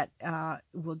shirt that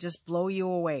will just blow you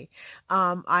away.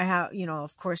 I have, you know,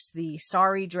 of course, the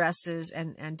sari dresses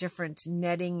and different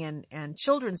netting and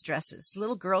children's dresses.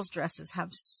 Little girls' dresses have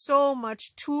so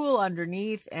much tulle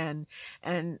underneath and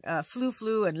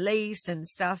flu and lace and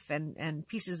stuff and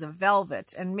pieces of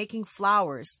velvet and making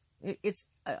flowers. It's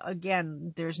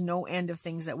again, there's no end of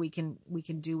things that we can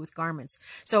do with garments.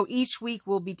 So each week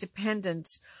will be dependent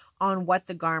on what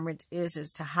the garment is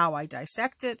as to how I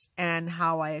dissect it and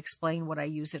how I explain what I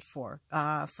use it for.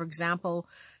 For example,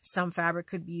 some fabric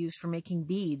could be used for making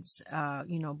beads,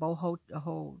 you know,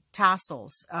 boho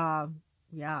tassels.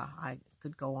 Yeah, I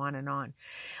could go on and on.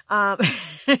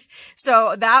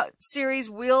 So that series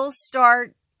will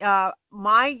start.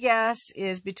 My guess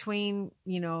is between,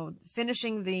 you know,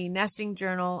 finishing the nesting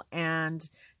journal and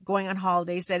going on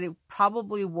holidays, that it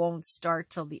probably won't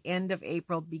start till the end of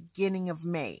April, beginning of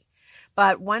May.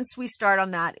 But once we start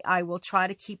on that, I will try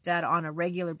to keep that on a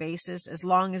regular basis, as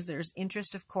long as there's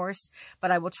interest, of course.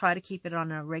 But I will try to keep it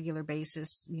on a regular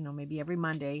basis, you know, maybe every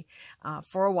Monday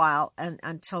for a while, and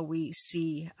until we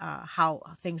see how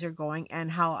things are going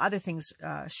and how other things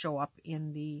show up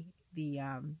in the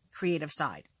creative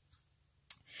side.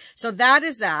 So that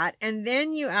is that. And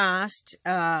then you asked,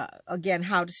 again,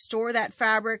 how to store that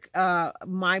fabric.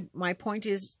 My point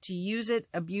is to use it,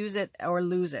 abuse it, or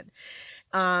lose it.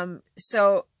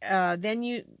 So then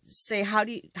you say, how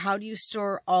do you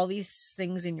store all these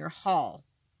things in your haul?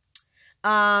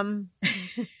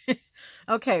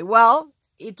 Okay, well,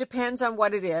 it depends on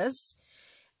what it is.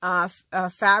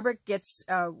 Fabric gets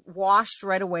washed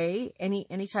right away,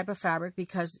 any type of fabric,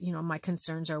 because, you know, my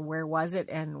concerns are where was it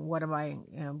and what am I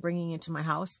bringing into my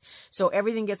house. So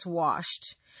everything gets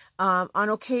washed. On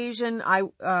occasion, I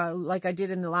like I did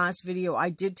in the last video, I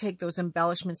did take those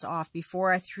embellishments off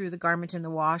before I threw the garment in the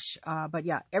wash. But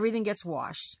yeah, everything gets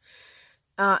washed.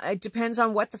 It depends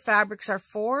on what the fabrics are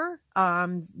for.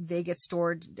 They get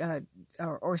stored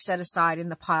or set aside in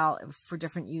the pile for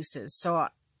different uses. So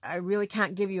I really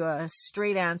can't give you a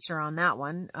straight answer on that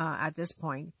one at this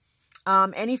point.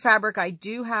 Any fabric I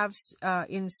do have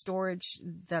in storage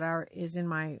that is in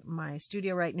my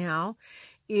studio right now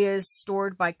is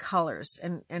stored by colors,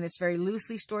 and it's very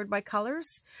loosely stored by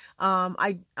colors.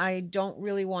 I don't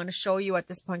really want to show you at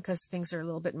this point because things are a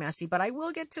little bit messy, but I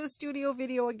will get to a studio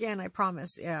video again, I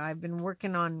promise. Yeah, I've been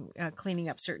working on cleaning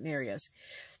up certain areas.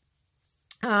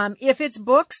 If it's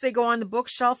books, they go on the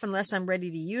bookshelf unless I'm ready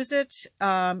to use it.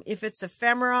 If it's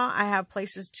ephemera, I have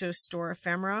places to store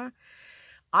ephemera.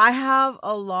 I have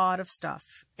a lot of stuff.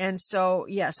 And so,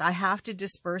 yes, I have to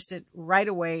disperse it right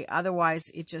away.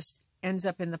 Otherwise, it just ends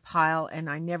up in the pile and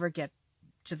I never get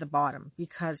to the bottom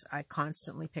because I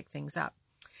constantly pick things up.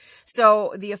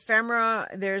 So the ephemera,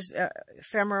 there's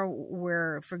ephemera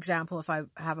where, for example, if I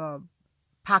have a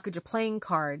package of playing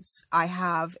cards, I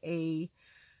have a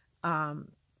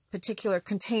particular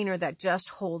container that just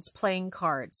holds playing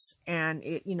cards, and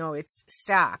it, you know, it's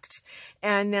stacked.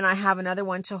 And then I have another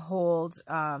one to hold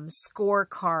score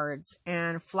cards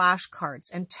and flashcards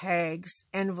and tags,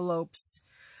 envelopes,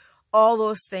 all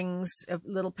those things,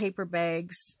 little paper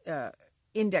bags,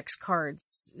 index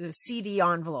cards, CD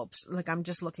envelopes. Like, I'm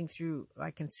just looking through,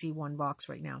 I can see one box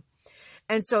right now.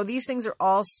 And so these things are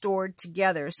all stored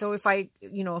together. So if I,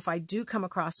 you know, if I do come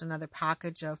across another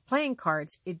package of playing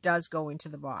cards, it does go into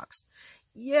the box.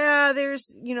 Yeah,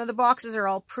 there's, you know, the boxes are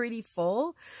all pretty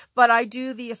full, but I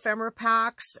do the ephemera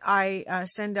packs. I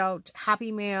send out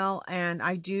happy mail, and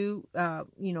I do,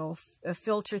 you know,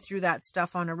 filter through that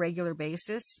stuff on a regular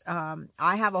basis.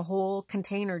 I have a whole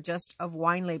container just of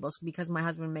wine labels because my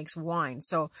husband makes wine.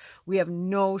 So we have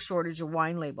no shortage of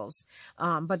wine labels.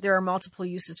 But there are multiple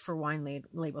uses for wine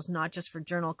labels, not just for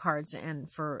journal cards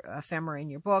and for ephemera in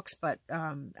your books, but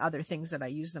other things that I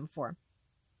use them for.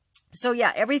 So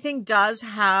yeah, everything does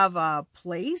have a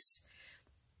place.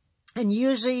 And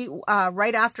usually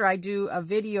right after I do a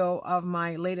video of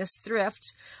my latest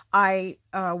thrift,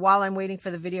 while I'm waiting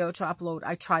for the video to upload,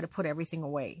 I try to put everything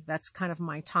away. That's kind of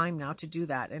my time now to do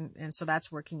that. And so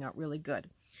that's working out really good.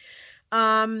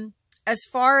 As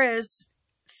far as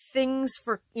things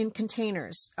in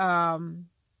containers,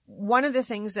 one of the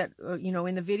things that, you know,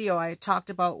 in the video I talked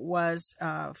about was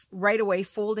right away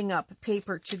folding up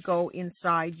paper to go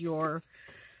inside your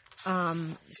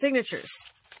signatures.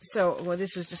 So, well,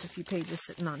 this was just a few pages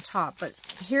sitting on top, but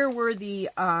here were the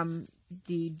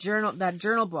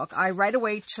journal book. I right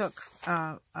away took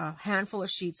a handful of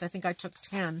sheets. I think I took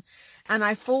 10, and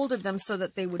I folded them so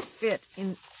that they would fit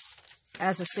in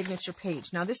as a signature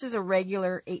page. Now, this is a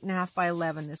regular 8.5 by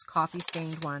 11, this coffee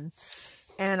stained one.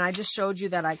 And I just showed you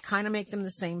that I kind of make them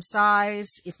the same size.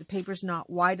 If the paper's not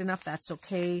wide enough, that's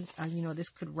okay. You know, this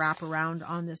could wrap around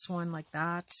on this one like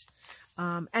that.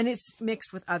 And it's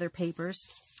mixed with other papers.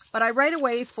 But I right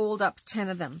away fold up 10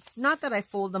 of them. Not that I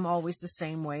fold them always the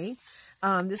same way.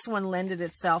 This one lended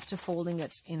itself to folding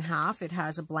it in half. It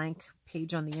has a blank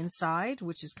page on the inside,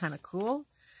 which is kind of cool.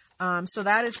 So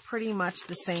that is pretty much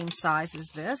the same size as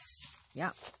this.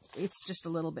 Yeah. It's just a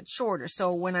little bit shorter.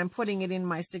 So when I'm putting it in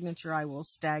my signature, I will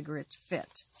stagger it to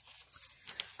fit.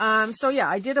 So yeah,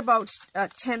 I did about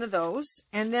 10 of those.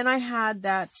 And then I had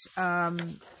that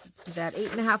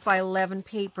 8.5 by 11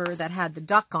 paper that had the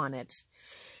duck on it.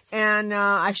 And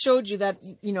I showed you that,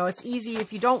 you know, it's easy.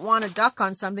 If you don't want a duck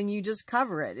on something, you just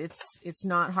cover it. It's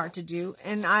not hard to do.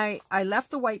 And I left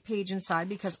the white page inside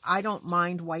because I don't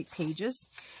mind white pages.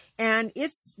 And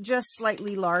it's just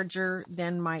slightly larger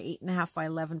than my 8.5 by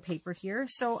 11 paper here.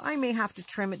 So I may have to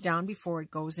trim it down before it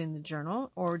goes in the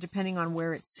journal, or depending on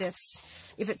where it sits.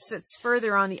 If it sits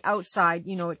further on the outside,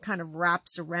 you know, it kind of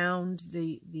wraps around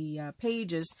the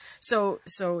pages. So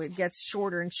it gets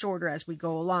shorter and shorter as we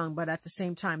go along. But at the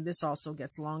same time, this also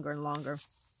gets longer and longer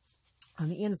on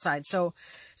the inside. So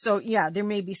yeah, there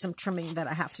may be some trimming that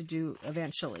I have to do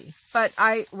eventually. But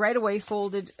I right away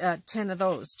folded 10 of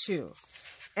those too.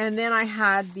 And then I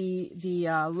had the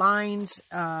lined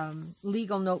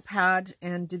legal notepad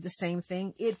and did the same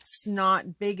thing. It's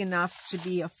not big enough to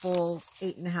be a full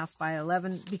 8.5 by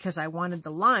 11 because I wanted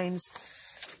the lines.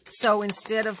 So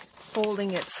instead of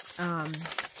folding it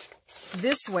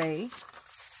this way,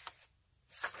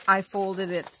 I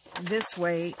folded it this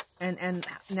way. And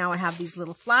now I have these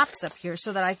little flaps up here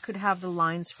so that I could have the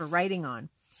lines for writing on.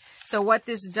 So what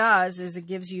this does is it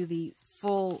gives you the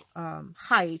full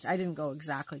height. I didn't go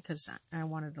exactly because I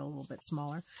wanted it a little bit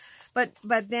smaller, but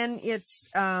then it's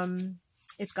got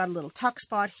a little tuck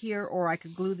spot here, or I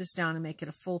could glue this down and make it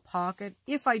a full pocket.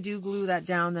 If I do glue that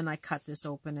down, then I cut this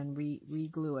open and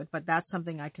re-glue it, but that's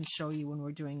something I can show you when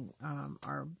we're doing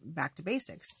our back to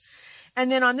basics.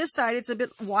 And then on this side, it's a bit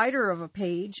wider of a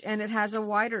page, and it has a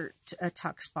wider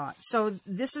tuck spot. So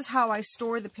this is how I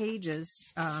store the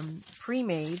pages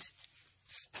pre-made.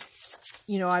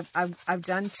 You know, I've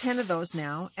done 10 of those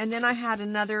now. And then I had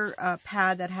another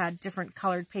pad that had different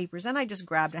colored papers, and I just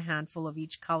grabbed a handful of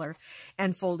each color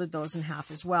and folded those in half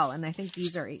as well. And I think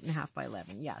these are 8.5 by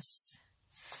 11. Yes.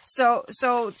 So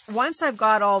once I've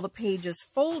got all the pages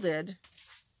folded,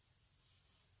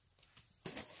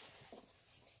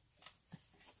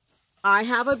 I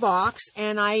have a box,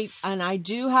 and I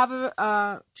do have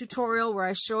a tutorial where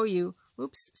I show you.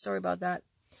 Oops, sorry about that.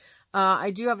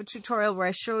 I do have a tutorial where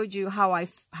I showed you how I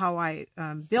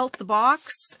built the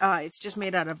box. It's just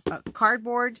made out of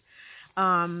cardboard.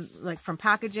 like from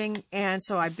packaging. And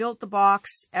so I built the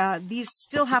box. These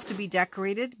still have to be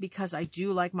decorated because I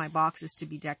do like my boxes to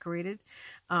be decorated.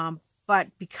 But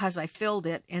because I filled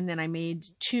it and then I made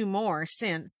 2 more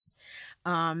since,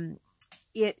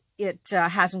 it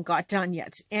hasn't got done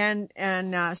yet.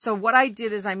 And so what I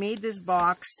did is I made this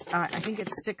box, I think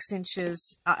it's 6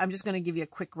 inches. I'm just going to give you a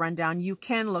quick rundown. You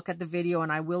can look at the video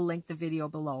and I will link the video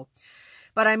below.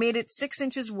 But I made it 6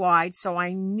 inches wide, so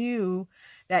I knew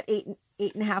that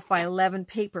 8.5 by 11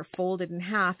 paper folded in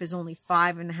half is only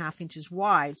 5.5 inches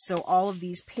wide. So all of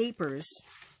these papers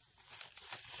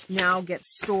now get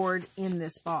stored in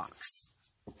this box.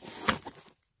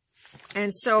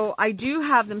 And so I do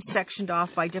have them sectioned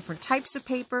off by different types of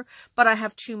paper, but I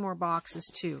have 2 more boxes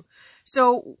too.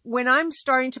 So when I'm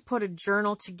starting to put a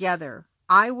journal together,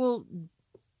 I will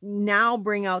now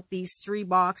bring out these 3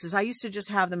 boxes. I used to just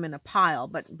have them in a pile,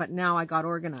 but now I got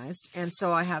organized. And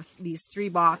so I have these 3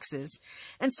 boxes.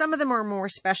 And some of them are more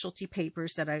specialty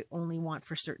papers that I only want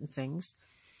for certain things.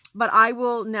 But I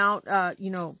will now,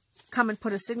 come and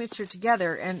put a signature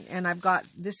together. And I've got,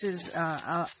 this is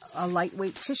a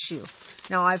lightweight tissue.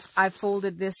 Now I've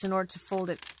folded this in order to fold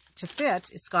it to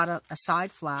fit. It's got a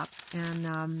side flap,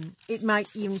 and it might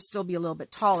even still be a little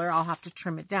bit taller. I'll have to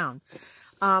trim it down.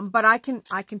 But I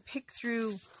can pick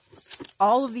through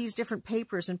all of these different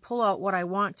papers and pull out what I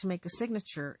want to make a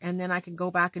signature. And then I can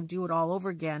go back and do it all over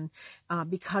again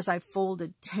because I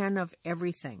folded 10 of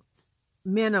everything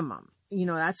minimum.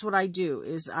 That's what I do,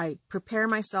 is I prepare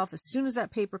myself as soon as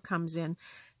that paper comes in.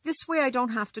 This way I don't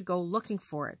have to go looking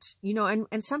for it,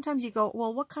 and sometimes you go,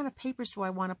 well, what kind of papers do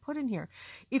I want to put in here?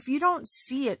 If you don't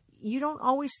see it, you don't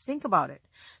always think about it.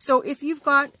 So if you've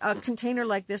got a container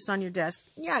like this on your desk,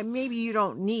 yeah, maybe you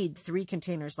don't need 3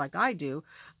 containers like I do.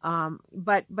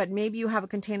 But maybe you have a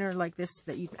container like this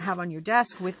that you have on your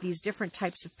desk with these different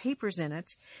types of papers in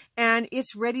it, and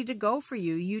it's ready to go for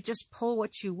you. You just pull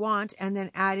what you want and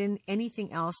then add in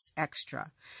anything else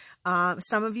extra.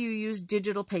 Some of you use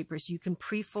digital papers. You can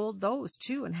pre-fold those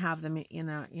too and have them in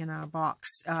a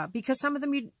box, because some of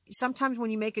them sometimes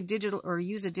when you make a digital or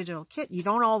use a digital kit, you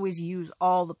don't always use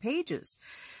all the pages.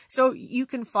 So you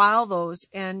can file those,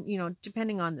 and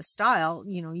depending on the style,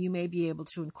 you may be able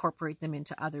to incorporate them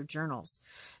into other journals.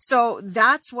 So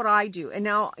that's what I do. And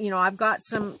now I've got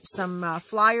some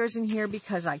flyers in here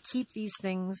because I keep these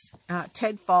things.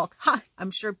 Ted Falk,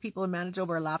 I'm sure people in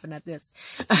Manitoba are laughing at this.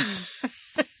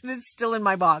 It's still in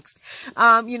my box.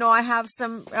 I have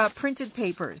some printed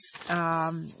papers.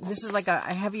 This is like a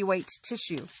heavyweight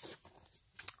tissue.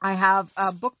 I have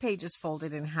book pages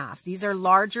folded in half. These are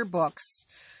larger books.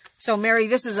 So, Mary,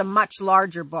 this is a much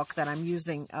larger book that I'm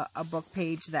using, a book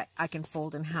page that I can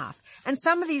fold in half. And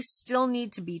some of these still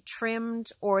need to be trimmed,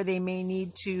 or they may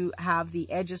need to have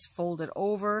the edges folded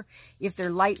over. If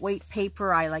they're lightweight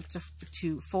paper, I like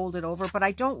to fold it over, but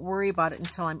I don't worry about it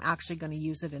until I'm actually going to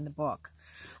use it in the book.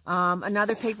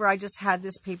 Another paper, I just had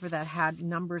this paper that had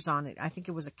numbers on it. I think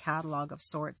it was a catalog of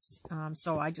sorts.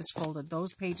 So I just folded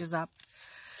those pages up.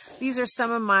 These are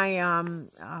some of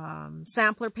my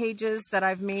sampler pages that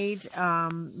I've made.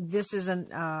 This is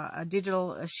a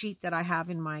digital sheet that I have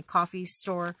in my coffee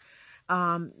store.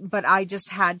 But I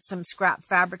just had some scrap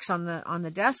fabrics on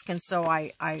the desk, and so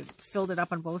I filled it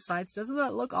up on both sides. Doesn't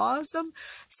that look awesome?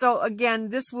 So again,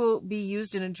 this will be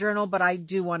used in a journal, but I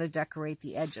do want to decorate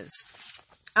the edges.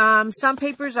 Some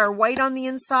papers are white on the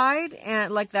inside,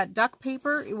 and like that duck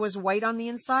paper, it was white on the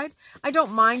inside. I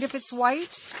don't mind if it's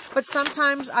white, but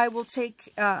sometimes I will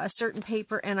take a certain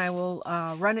paper and I will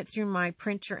run it through my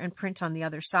printer and print on the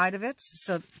other side of it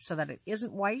so that it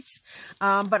isn't white.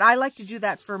 But I like to do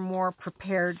that for more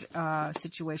prepared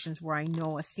situations where I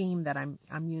know a theme that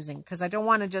I'm using, because I don't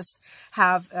want to just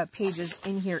have pages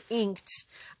in here inked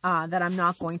that I'm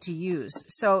not going to use.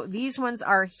 So these ones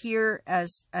are here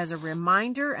as a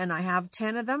reminder, and I have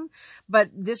 10 of them,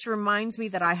 but this reminds me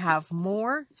that I have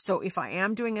more. So if I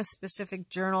am doing a specific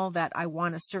journal that I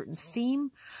want a certain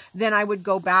theme, then I would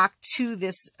go back to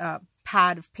this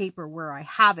pad of paper where I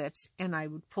have it, and I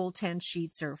would pull 10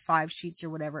 sheets or 5 sheets or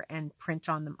whatever and print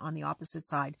on them on the opposite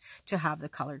side to have the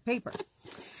colored paper.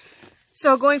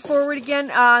 So going forward again,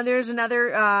 there's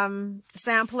another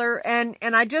sampler, and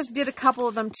I just did a couple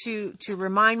of them to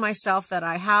remind myself that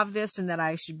I have this and that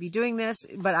I should be doing this.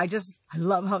 But I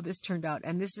love how this turned out.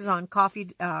 And this is on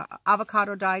coffee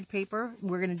avocado dyed paper.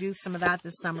 We're going to do some of that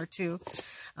this summer too,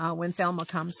 when Thelma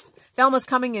comes. Thelma's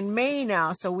coming in May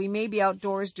now, so we may be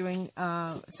outdoors doing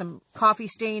some coffee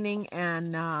staining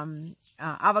and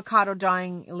avocado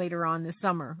dyeing later on this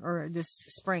summer or this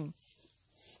spring.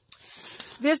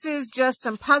 This is just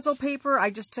some puzzle paper.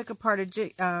 I just took apart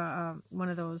one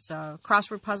of those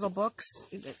crossword puzzle books.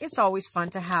 It's always fun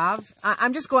to have.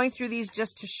 I'm just going through these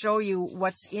just to show you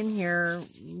what's in here,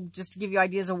 just to give you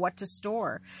ideas of what to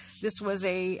store. This was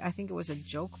I think it was a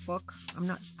joke book. I'm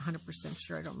not 100%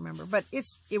 sure. I don't remember. But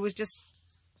it was just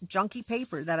junky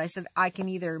paper that I said I can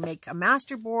either make a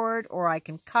masterboard or I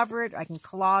can cover it. I can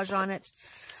collage on it.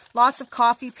 Lots of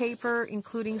coffee paper,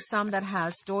 including some that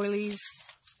has doilies.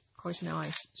 Of course, now I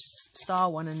saw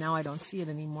one and now I don't see it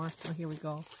anymore. Oh, here we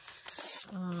go.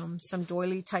 Some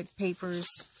doily type papers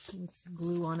with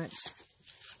glue on it.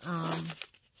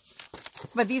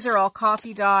 But these are all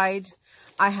coffee dyed.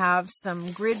 I have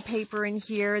some grid paper in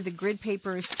here. The grid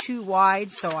paper is too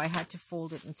wide, so I had to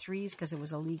fold it in threes because it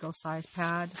was a legal size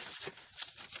pad.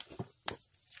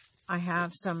 I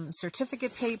have some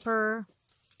certificate paper.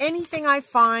 Anything I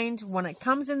find when it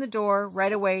comes in the door,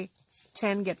 right away,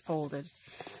 10 get folded.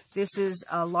 This is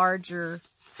a larger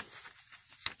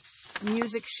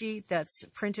music sheet that's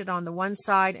printed on the one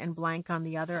side and blank on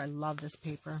the other. I love this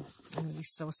paper. I'm going to be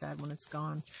so sad when it's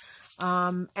gone.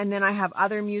 And then I have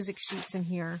other music sheets in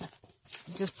here,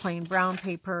 just plain brown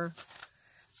paper,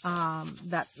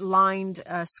 that lined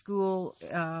school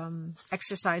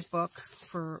exercise book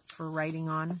for writing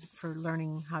on, for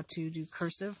learning how to do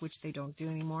cursive, which they don't do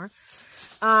anymore.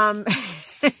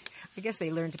 I guess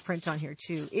they learned to print on here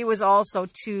too. It was also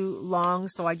too long,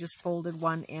 so I just folded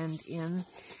one end in.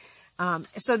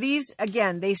 So these,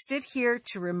 again, they sit here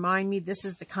to remind me this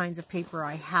is the kinds of paper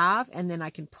I have, and then I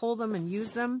can pull them and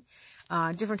use them.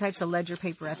 Different types of ledger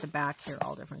paper at the back here,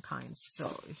 all different kinds.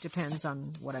 So it depends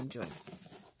on what I'm doing.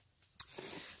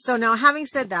 So now, having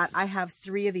said that, I have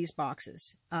 3 of these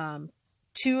boxes.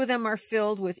 2 of them are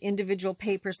filled with individual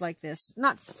papers like this.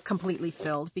 Not completely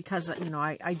filled because, you know,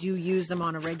 I do use them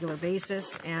on a regular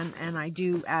basis and I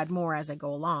do add more as I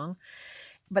go along.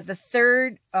 But the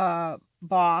third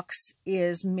box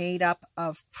is made up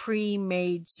of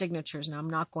pre-made signatures. Now, I'm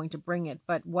not going to bring it,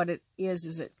 but what it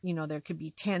is that, you know, there could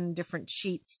be 10 different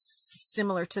sheets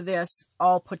similar to this,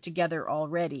 all put together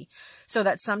already. So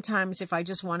that sometimes if I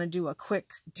just want to do a quick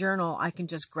journal, I can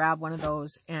just grab one of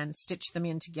those and stitch them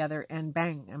in together and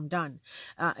bang, I'm done.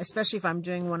 Especially if I'm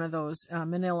doing one of those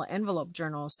manila envelope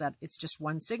journals that it's just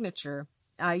one signature.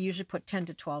 I usually put 10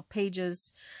 to 12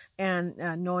 pages, and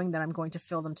knowing that I'm going to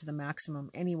fill them to the maximum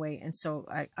anyway. And so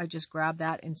I just grab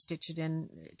that and stitch it in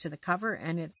to the cover,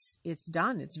 and it's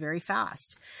done. It's very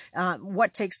fast.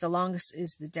 What takes the longest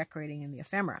is the decorating and the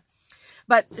ephemera.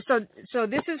 But so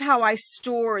this is how I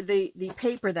store the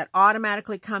paper that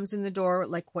automatically comes in the door,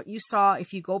 like what you saw.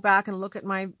 If you go back and look at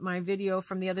my video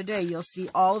from the other day, you'll see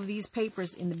all of these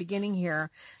papers in the beginning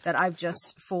here that I've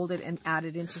just folded and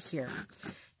added into here.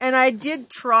 And I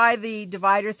did try the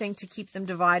divider thing to keep them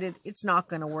divided. It's not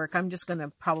going to work. I'm just going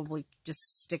to probably just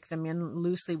stick them in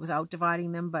loosely without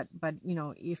dividing them. But you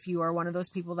know, if you are one of those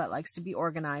people that likes to be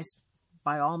organized,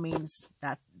 by all means,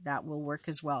 that will work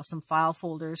as well. Some file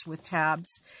folders with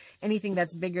tabs, anything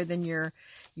that's bigger than your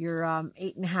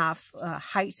 8.5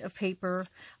 height of paper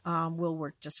will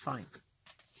work just fine.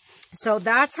 So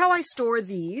that's how I store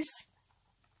these.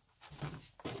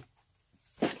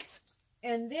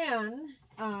 And then,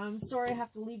 sorry, I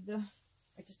have to leave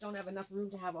I just don't have enough room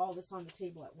to have all this on the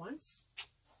table at once.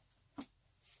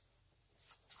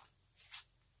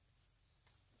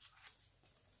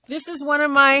 This is one of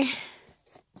my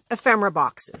ephemera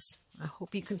boxes. I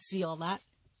hope you can see all that.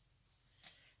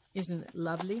 Isn't it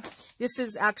lovely? This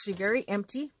is actually very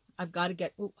empty. I've got to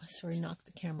get, oh, sorry, knocked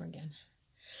the camera again.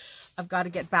 I've got to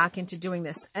get back into doing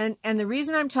this. And the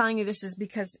reason I'm telling you this is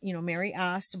because, you know, Mary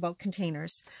asked about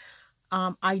containers.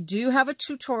 I do have a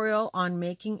tutorial on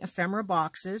making ephemera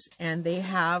boxes, and they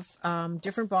have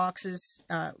different boxes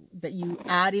that you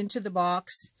add into the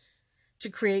box to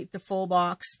create the full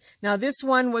box. Now, this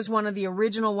one was one of the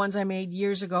original ones I made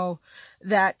years ago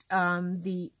that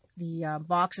the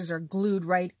boxes are glued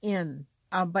right in.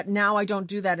 But now I don't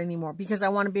do that anymore because I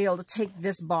want to be able to take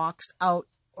this box out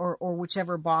or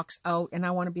whichever box out, and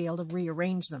I want to be able to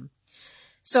rearrange them.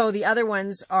 So the other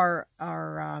ones are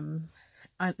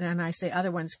and I say other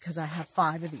ones because I have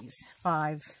 5 of these.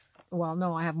 5. Well,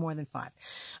 no, I have more than 5.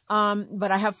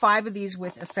 But I have 5 of these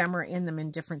with ephemera in them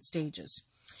in different stages.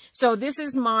 So this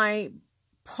is my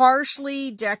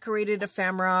partially decorated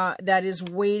ephemera that is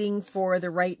waiting for the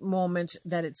right moment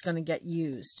that it's going to get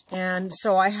used. And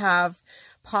so I have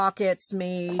pockets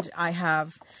made. I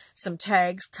have some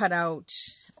tags cut out.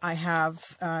 I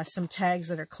have some tags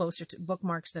that are closer to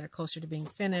bookmarks that are closer to being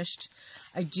finished.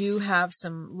 I do have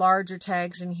some larger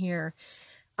tags in here.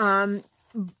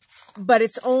 but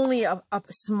it's only a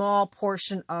small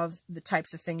portion of the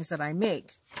types of things that I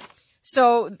make.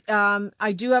 So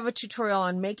I do have a tutorial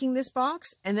on making this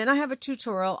box, and then I have a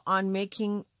tutorial on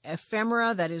making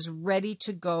ephemera that is ready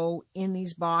to go in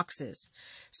these boxes.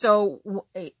 So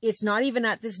it's not even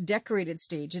at this decorated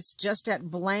stage. It's just at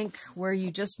blank, where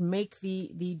you just make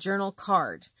the journal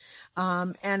card.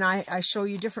 And I show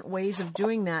you different ways of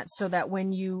doing that, so that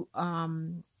when you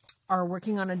are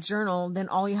working on a journal, then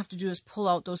all you have to do is pull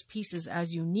out those pieces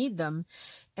as you need them,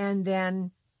 and then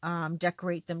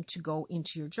decorate them to go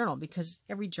into your journal, because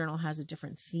every journal has a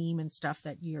different theme and stuff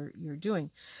that you're doing.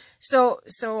 So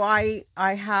I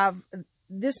have,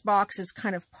 this box is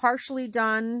kind of partially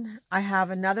done. I have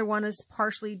another one is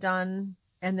partially done,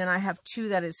 and then I have two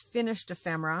that is finished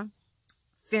ephemera.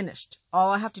 Finished. All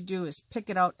I have to do is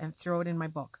pick it out and throw it in my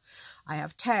book. I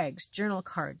have tags, journal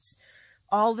cards,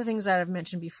 all the things that I've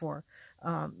mentioned before.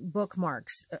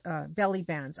 Bookmarks, belly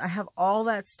bands. I have all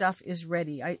that stuff is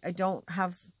ready. I don't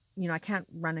have, I can't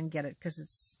run and get it because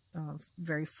it's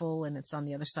very full and it's on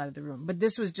the other side of the room. But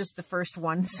this was just the first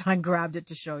one, so I grabbed it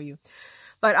to show you.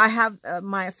 But I have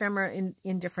my ephemera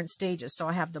in different stages. So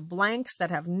I have the blanks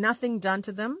that have nothing done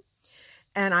to them.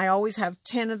 And I always have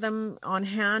 10 of them on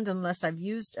hand unless I've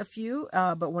used a few.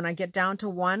 But when I get down to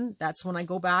one, that's when I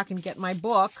go back and get my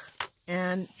book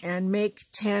and make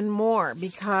 10 more,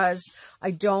 because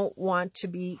I don't want to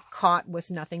be caught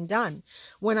with nothing done.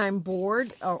 When I'm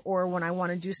bored or when I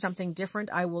want to do something different,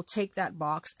 I will take that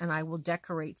box and I will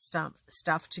decorate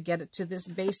stuff to get it to this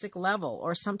basic level.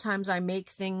 Or sometimes I make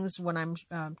things when I'm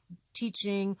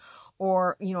teaching,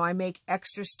 or, I make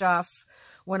extra stuff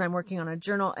when I'm working on a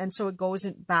journal, and so it goes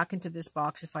back into this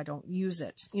box if I don't use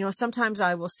it. Sometimes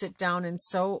I will sit down and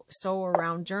sew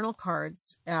around journal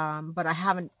cards, but I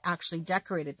haven't actually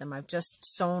decorated them. I've just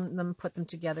sewn them, put them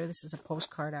together. This is a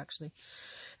postcard, actually.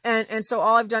 And so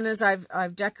all I've done is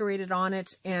I've decorated on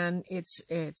it, and it's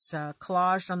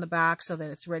collaged on the back so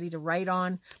that it's ready to write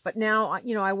on. But now,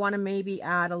 I want to maybe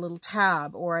add a little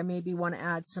tab, or I maybe want to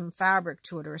add some fabric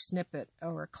to it, or a snippet,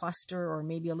 or a cluster, or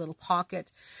maybe a little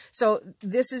pocket. So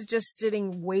this is just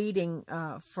sitting waiting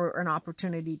for an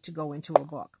opportunity to go into a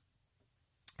book.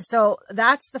 So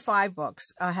that's the 5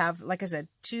 books. I have, like I said,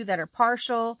 2 that are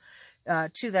partial,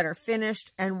 2 that are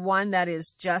finished, and 1 that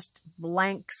is just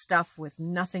blank stuff with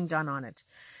nothing done on it.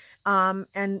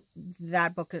 And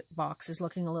that box is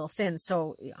looking a little thin.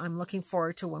 So I'm looking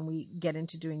forward to when we get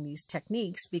into doing these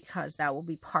techniques, because that will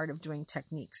be part of doing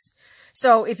techniques.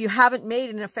 So if you haven't made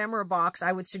an ephemera box,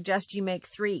 I would suggest you make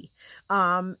 3.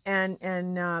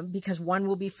 Because 1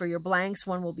 will be for your blanks,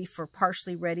 1 will be for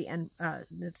partially ready, and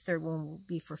the 3rd one will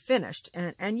be for finished.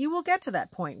 And you will get to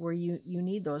that point where you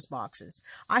need those boxes.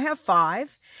 I have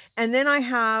 5, and then I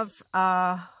have,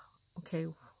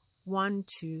 1,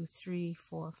 2, 3,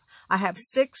 4. I have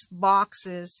 6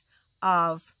 boxes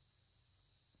of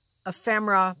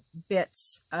ephemera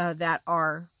bits that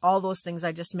are all those things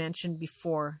I just mentioned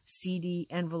before: CD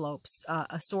envelopes,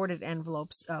 assorted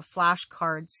envelopes,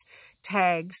 flashcards,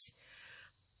 tags,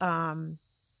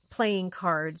 playing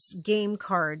cards, game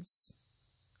cards.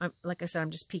 Like I said,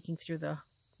 I'm just peeking through the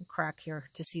crack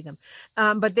here to see them.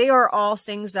 But they are all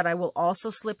things that I will also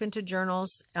slip into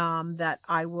journals, that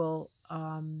I will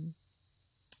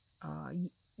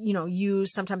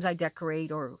use. Sometimes I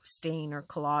decorate or stain or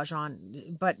collage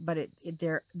on, but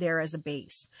they're there as a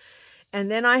base.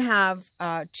 And then I have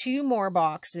 2 more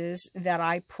boxes that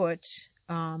I put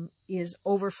is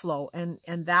overflow,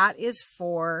 and that is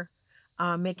for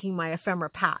making my ephemera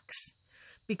packs,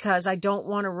 because I don't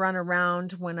want to run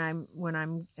around when I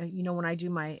do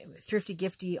my thrifty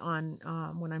gifty on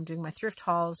when I'm doing my thrift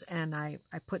hauls, and I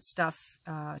put stuff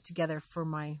together for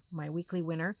my weekly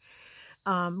winner.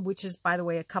 Which is, by the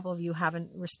way, a couple of you haven't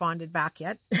responded back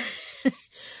yet.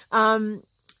 So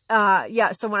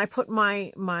when I put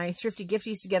my thrifty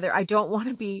gifties together, I don't want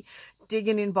to be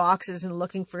digging in boxes and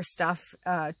looking for stuff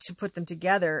to put them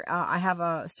together. I have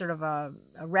a sort of a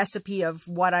recipe of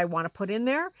what I want to put in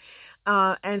there.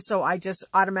 And so I just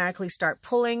automatically start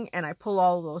pulling, and I pull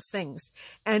all those things.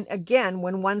 And again,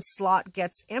 when one slot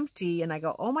gets empty and I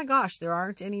go, oh my gosh, there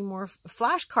aren't any more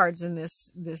flashcards in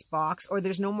this box, or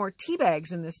there's no more tea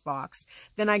bags in this box,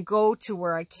 then I go to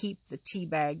where I keep the tea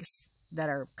bags that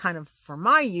are kind of for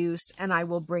my use, and I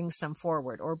will bring some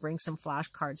forward, or bring some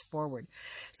flashcards forward.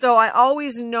 So I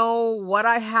always know what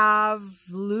I have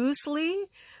loosely.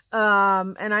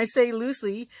 And I say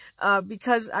loosely,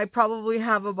 because I probably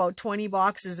have about 20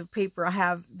 boxes of paper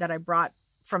that I brought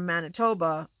from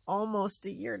Manitoba almost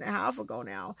 1.5 years ago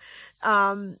now,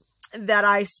 that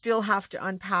I still have to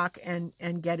unpack and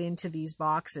get into these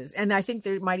boxes. And I think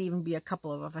there might even be a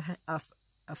couple of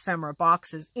ephemera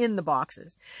boxes in the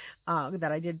boxes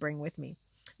that I did bring with me.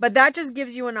 But that just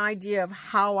gives you an idea of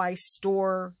how I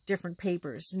store different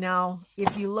papers. Now,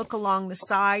 if you look along the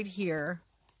side here,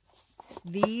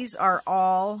 these are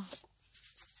all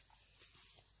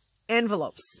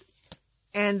envelopes.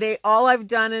 And all I've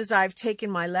done is I've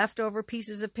taken my leftover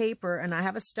pieces of paper, and I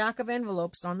have a stack of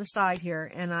envelopes on the side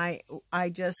here, and I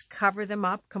just cover them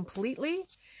up completely,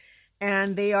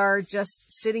 and they are just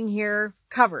sitting here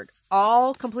covered,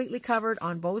 all completely covered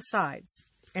on both sides.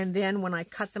 And then when I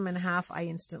cut them in half, I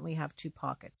instantly have 2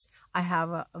 pockets. I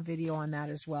have a video on that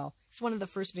as well. It's one of the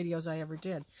first videos I ever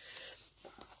did.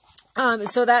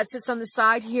 So that sits on the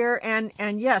side here,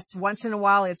 and yes, once in a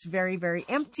while it's very, very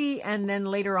empty, and then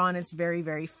later on it's very,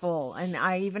 very full. And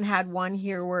I even had one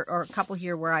here or a couple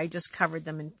here where I just covered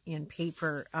them in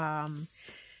paper.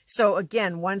 So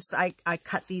again, once I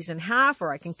cut these in half,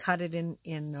 or I can cut it in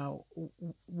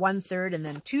 1/3 and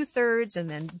then 2/3, and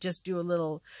then just do a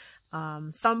little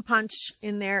thumb punch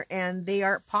in there, and they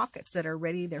are pockets that are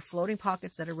ready. They're floating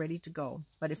pockets that are ready to go.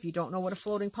 But if you don't know what a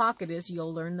floating pocket is,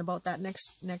 you'll learn about that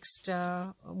next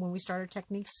when we start our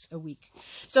techniques a week.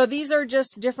 So these are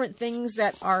just different things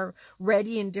that are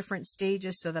ready in different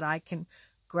stages so that I can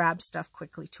grab stuff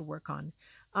quickly to work on.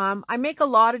 I make a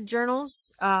lot of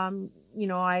journals. You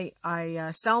know,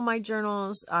 I sell my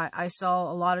journals. I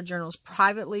sell a lot of journals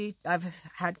privately. I've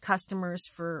had customers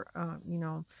for, you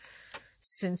know,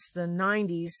 since the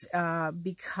 90s,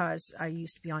 because I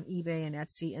used to be on eBay and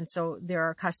Etsy. And so there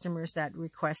are customers that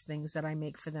request things that I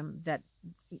make for them that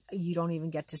you don't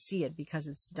even get to see it because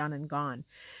it's done and gone.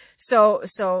 So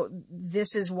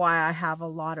this is why I have a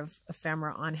lot of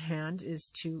ephemera on hand, is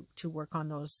to work on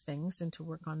those things and to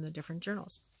work on the different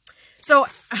journals. So,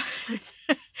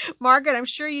 Margaret, I'm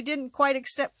sure you didn't quite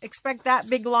expect that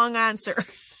big long answer.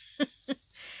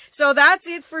 So that's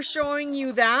it for showing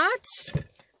you that.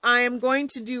 I am going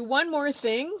to do one more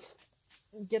thing.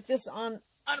 Get this out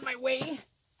of my way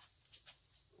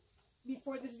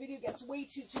before this video gets way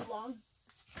too long.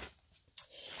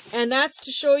 And that's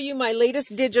to show you my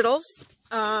latest digitals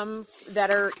that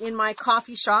are in my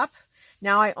coffee shop.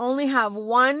 Now, I only have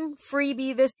one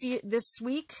freebie this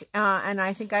week, and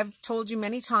I think I've told you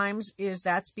many times,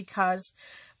 that's because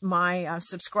my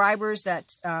subscribers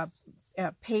that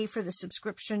pay for the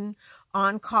subscription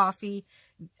on coffee,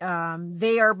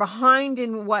 they are behind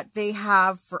in what they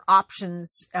have for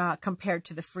options compared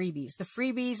to the freebies. The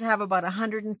freebies have about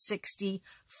 160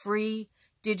 free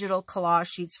digital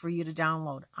collage sheets for you to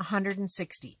download.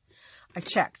 160. I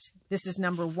checked. This is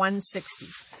number 160.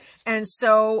 And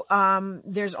so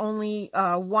there's only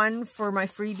one for my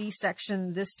freebie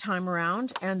section this time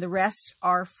around, and the rest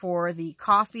are for the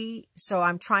coffee. So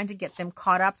I'm trying to get them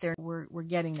caught up there. We're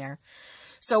getting there.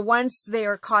 So once they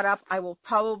are caught up, I will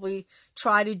probably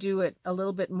try to do it a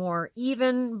little bit more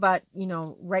even, but you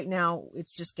know, right now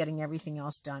it's just getting everything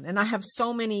else done. And I have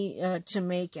so many to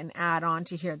make and add on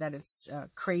to here that it's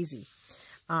crazy.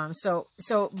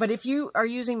 But if you are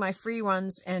using my free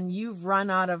ones and you've run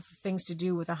out of things to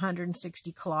do with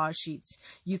 160 collage sheets,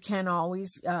 you can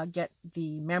always get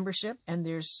the membership, and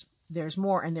there's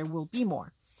more, and there will be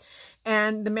more.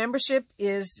 And the membership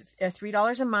is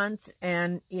 $3 a month,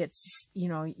 and it's, you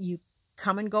know, you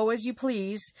come and go as you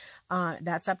please.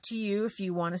 That's up to you if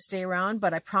you want to stay around,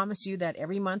 but I promise you that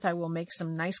every month I will make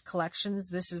some nice collections.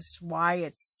 This is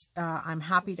why I'm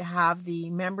happy to have the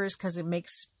members, because it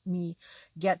makes me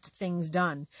get things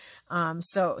done.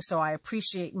 So I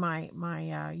appreciate my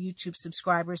YouTube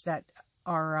subscribers that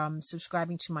are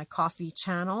subscribing to my coffee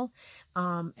channel.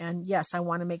 And yes, I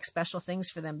want to make special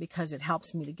things for them because it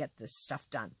helps me to get this stuff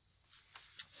done.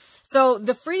 So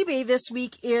the freebie this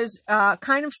week is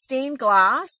kind of stained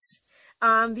glass.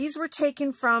 These were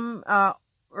taken from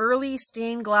early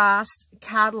stained glass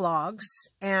catalogs.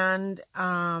 And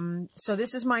so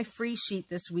this is my free sheet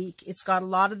this week. It's got a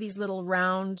lot of these little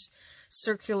round,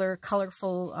 circular,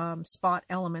 colorful spot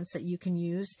elements that you can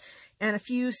use, and a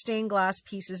few stained glass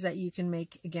pieces that you can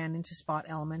make again into spot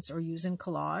elements or use in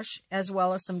collage, as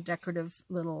well as some decorative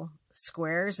little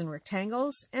squares and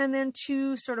rectangles, and then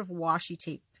 2 sort of washi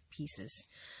tape pieces.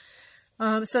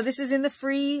 So this is in the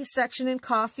free section in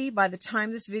coffee. By the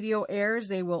time this video airs,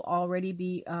 they will already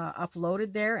be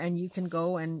uploaded there, and you can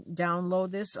go and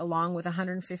download this along with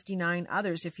 159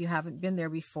 others if you haven't been there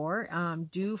before.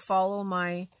 Do follow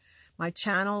my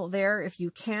channel there if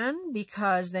you can,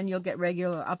 because then you'll get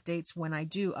regular updates when I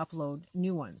do upload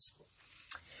new ones.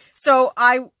 So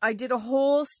I did a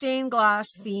whole stained glass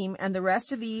theme, and the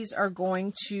rest of these are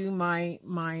going to my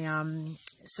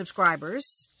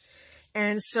subscribers.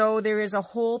 And so there is a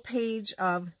whole page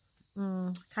of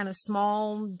kind of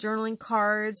small journaling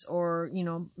cards, or, you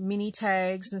know, mini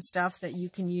tags and stuff that you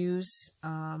can use.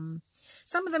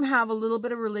 Some of them have a little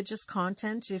bit of religious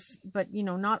content, but you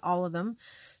know, not all of them.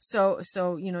 So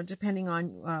you know, depending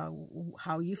on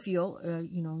how you feel,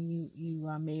 you know,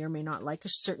 you may or may not like a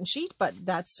certain sheet, but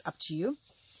that's up to you.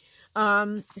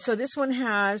 So this one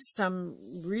has some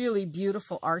really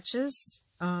beautiful arches.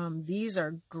 These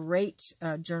are great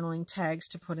journaling tags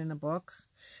to put in a book.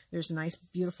 There's a nice,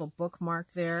 beautiful bookmark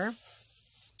there.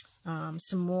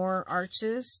 Some more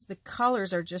arches. The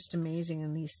colors are just amazing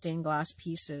in these stained glass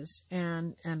pieces,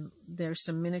 and there's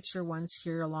some miniature ones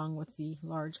here along with the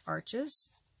large arches.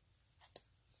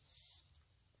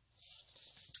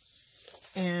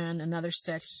 And another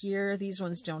set here. These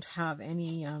ones don't have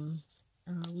any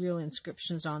real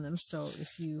inscriptions on them, so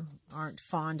if you aren't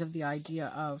fond of the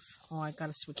idea of, oh, I've got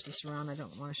to switch this around, I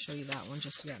don't want to show you that one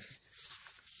just yet.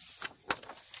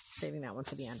 Saving that one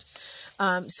for the end.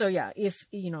 So yeah, if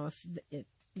you know, if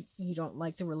you don't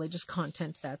like the religious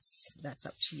content, that's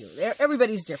up to you.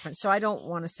 Everybody's different, so I don't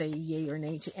want to say yay or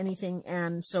nay to anything.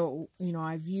 And so, you know,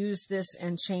 I've used this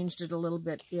and changed it a little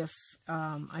bit if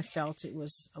I felt it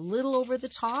was a little over the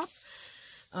top.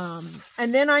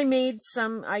 And then I made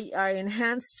some, I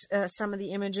enhanced some of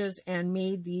the images and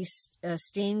made these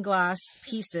stained glass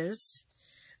pieces.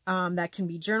 That can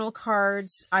be journal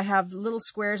cards. I have little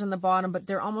squares on the bottom, but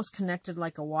they're almost connected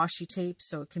like a washi tape,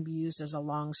 so it can be used as a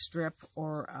long strip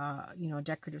or, you know, a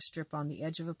decorative strip on the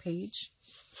edge of a page.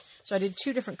 So I did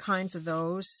 2 different kinds of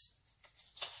those.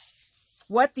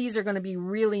 What these are going to be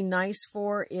really nice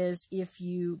for is if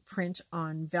you print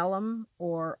on vellum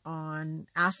or on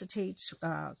acetate,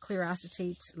 clear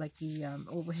acetate, like the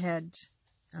overhead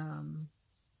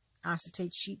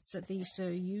acetate sheets that they used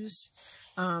to use.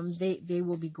 They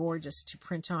will be gorgeous to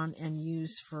print on and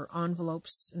use for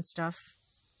envelopes and stuff.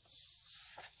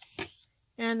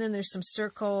 And then there's some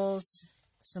circles,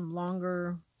 some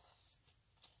longer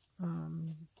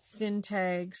thin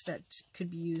tags that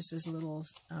could be used as little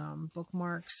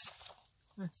bookmarks.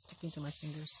 Sticking to my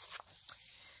fingers.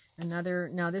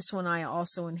 Now this one I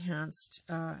also enhanced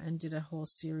and did a whole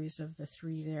series of the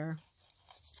 3 there.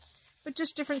 But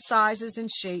just different sizes and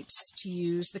shapes to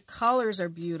use. The colors are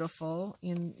beautiful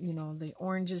in, you know, the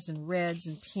oranges and reds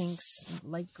and pinks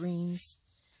and light greens.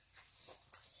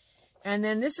 And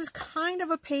then this is kind of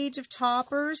a page of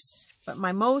toppers, but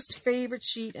my most favorite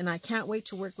sheet, and I can't wait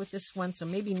to work with this one, so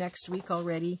maybe next week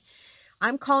already.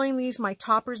 I'm calling these my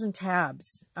toppers and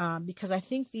tabs because I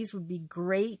think these would be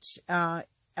great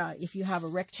if you have a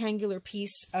rectangular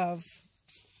piece of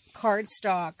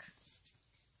cardstock.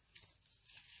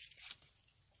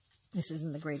 This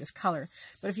isn't the greatest color,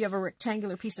 but if you have a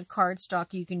rectangular piece of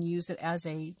cardstock, you can use it as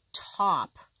a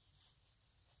top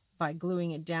by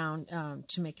gluing it down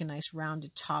to make a nice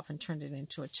rounded top and turn it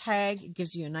into a tag. It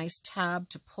gives you a nice tab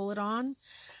to pull it on.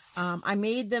 I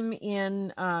made them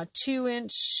in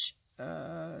 2-inch,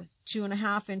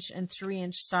 2.5 inch, and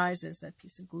 3-inch sizes. That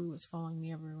piece of glue is following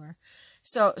me everywhere.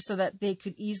 So that they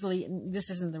could easily, this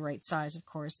isn't the right size, of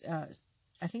course,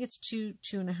 I think it's 2,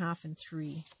 2.5, and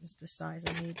 3 is the size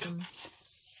I made them.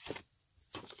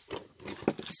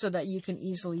 So that you can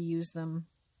easily use them.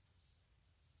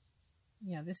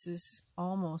 Yeah, this is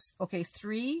almost, okay,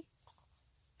 3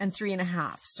 and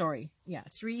 3.5, sorry. Yeah,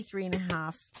 3,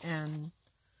 3.5, and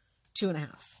 2.5.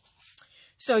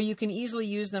 So you can easily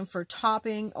use them for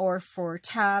topping or for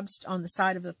tabs on the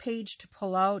side of the page to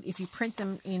pull out. If you print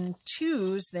them in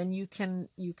 2s, then you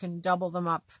can double them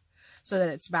up so that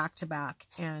it's back to back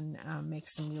and make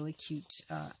some really cute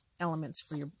elements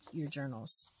for your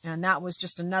journals. And that was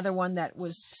just another one that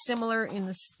was similar in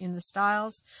the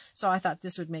styles. So I thought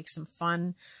this would make some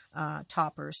fun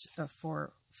toppers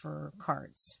for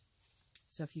cards.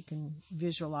 So if you can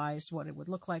visualize what it would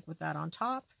look like with that on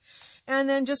top. And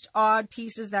then just odd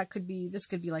pieces that could be, this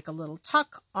could be like a little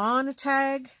tuck on a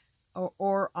tag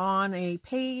or on a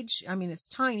page. I mean, it's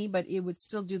tiny, but it would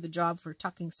still do the job for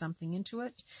tucking something into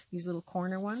it. These little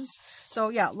corner ones. So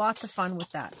yeah, lots of fun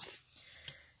with that.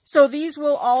 So these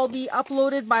will all be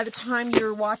uploaded by the time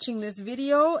you're watching this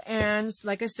video. And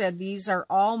like I said, these are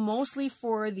all mostly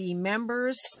for the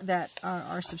members that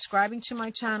are subscribing to my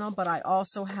channel, but I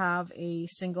also have a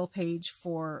single page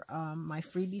for my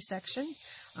freebie section.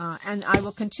 And I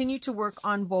will continue to work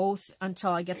on both until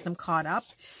I get them caught up.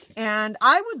 And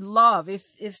I would love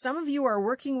if some of you are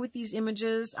working with these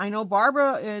images. I know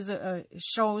Barbara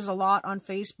shows a lot on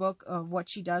Facebook of what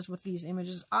she does with these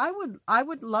images. I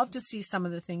would love to see some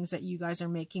of the things that you guys are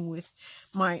making with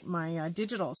my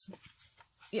digitals.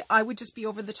 I would just be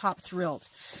over the top thrilled.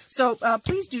 So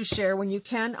please do share when you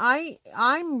can.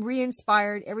 I'm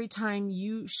re-inspired every time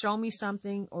you show me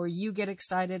something or you get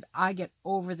excited. I get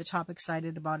over the top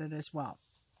excited about it as well.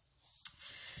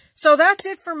 So that's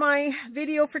it for my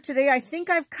video for today. I think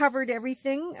I've covered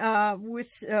everything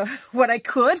with what I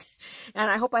could, and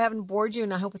I hope I haven't bored you,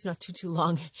 and I hope it's not too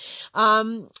long.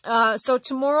 So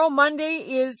tomorrow, Monday,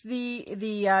 is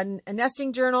the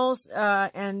nesting journals,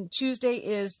 and Tuesday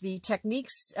is the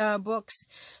techniques books.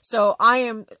 So I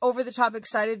am over the top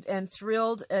excited and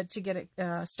thrilled to get it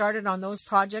started on those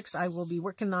projects. I will be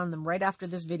working on them right after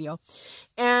this video,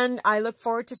 and I look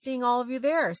forward to seeing all of you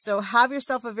there. So have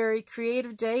yourself a very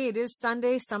creative day. It is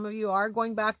Sunday. Some of you are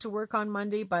going back to work on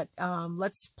Monday, but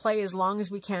let's play as long as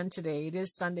we can today. It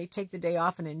is Sunday. Take the day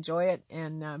off and enjoy it,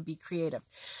 and be creative.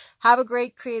 Have a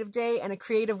great creative day and a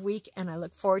creative week, and I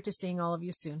look forward to seeing all of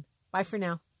you soon. Bye for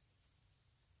now.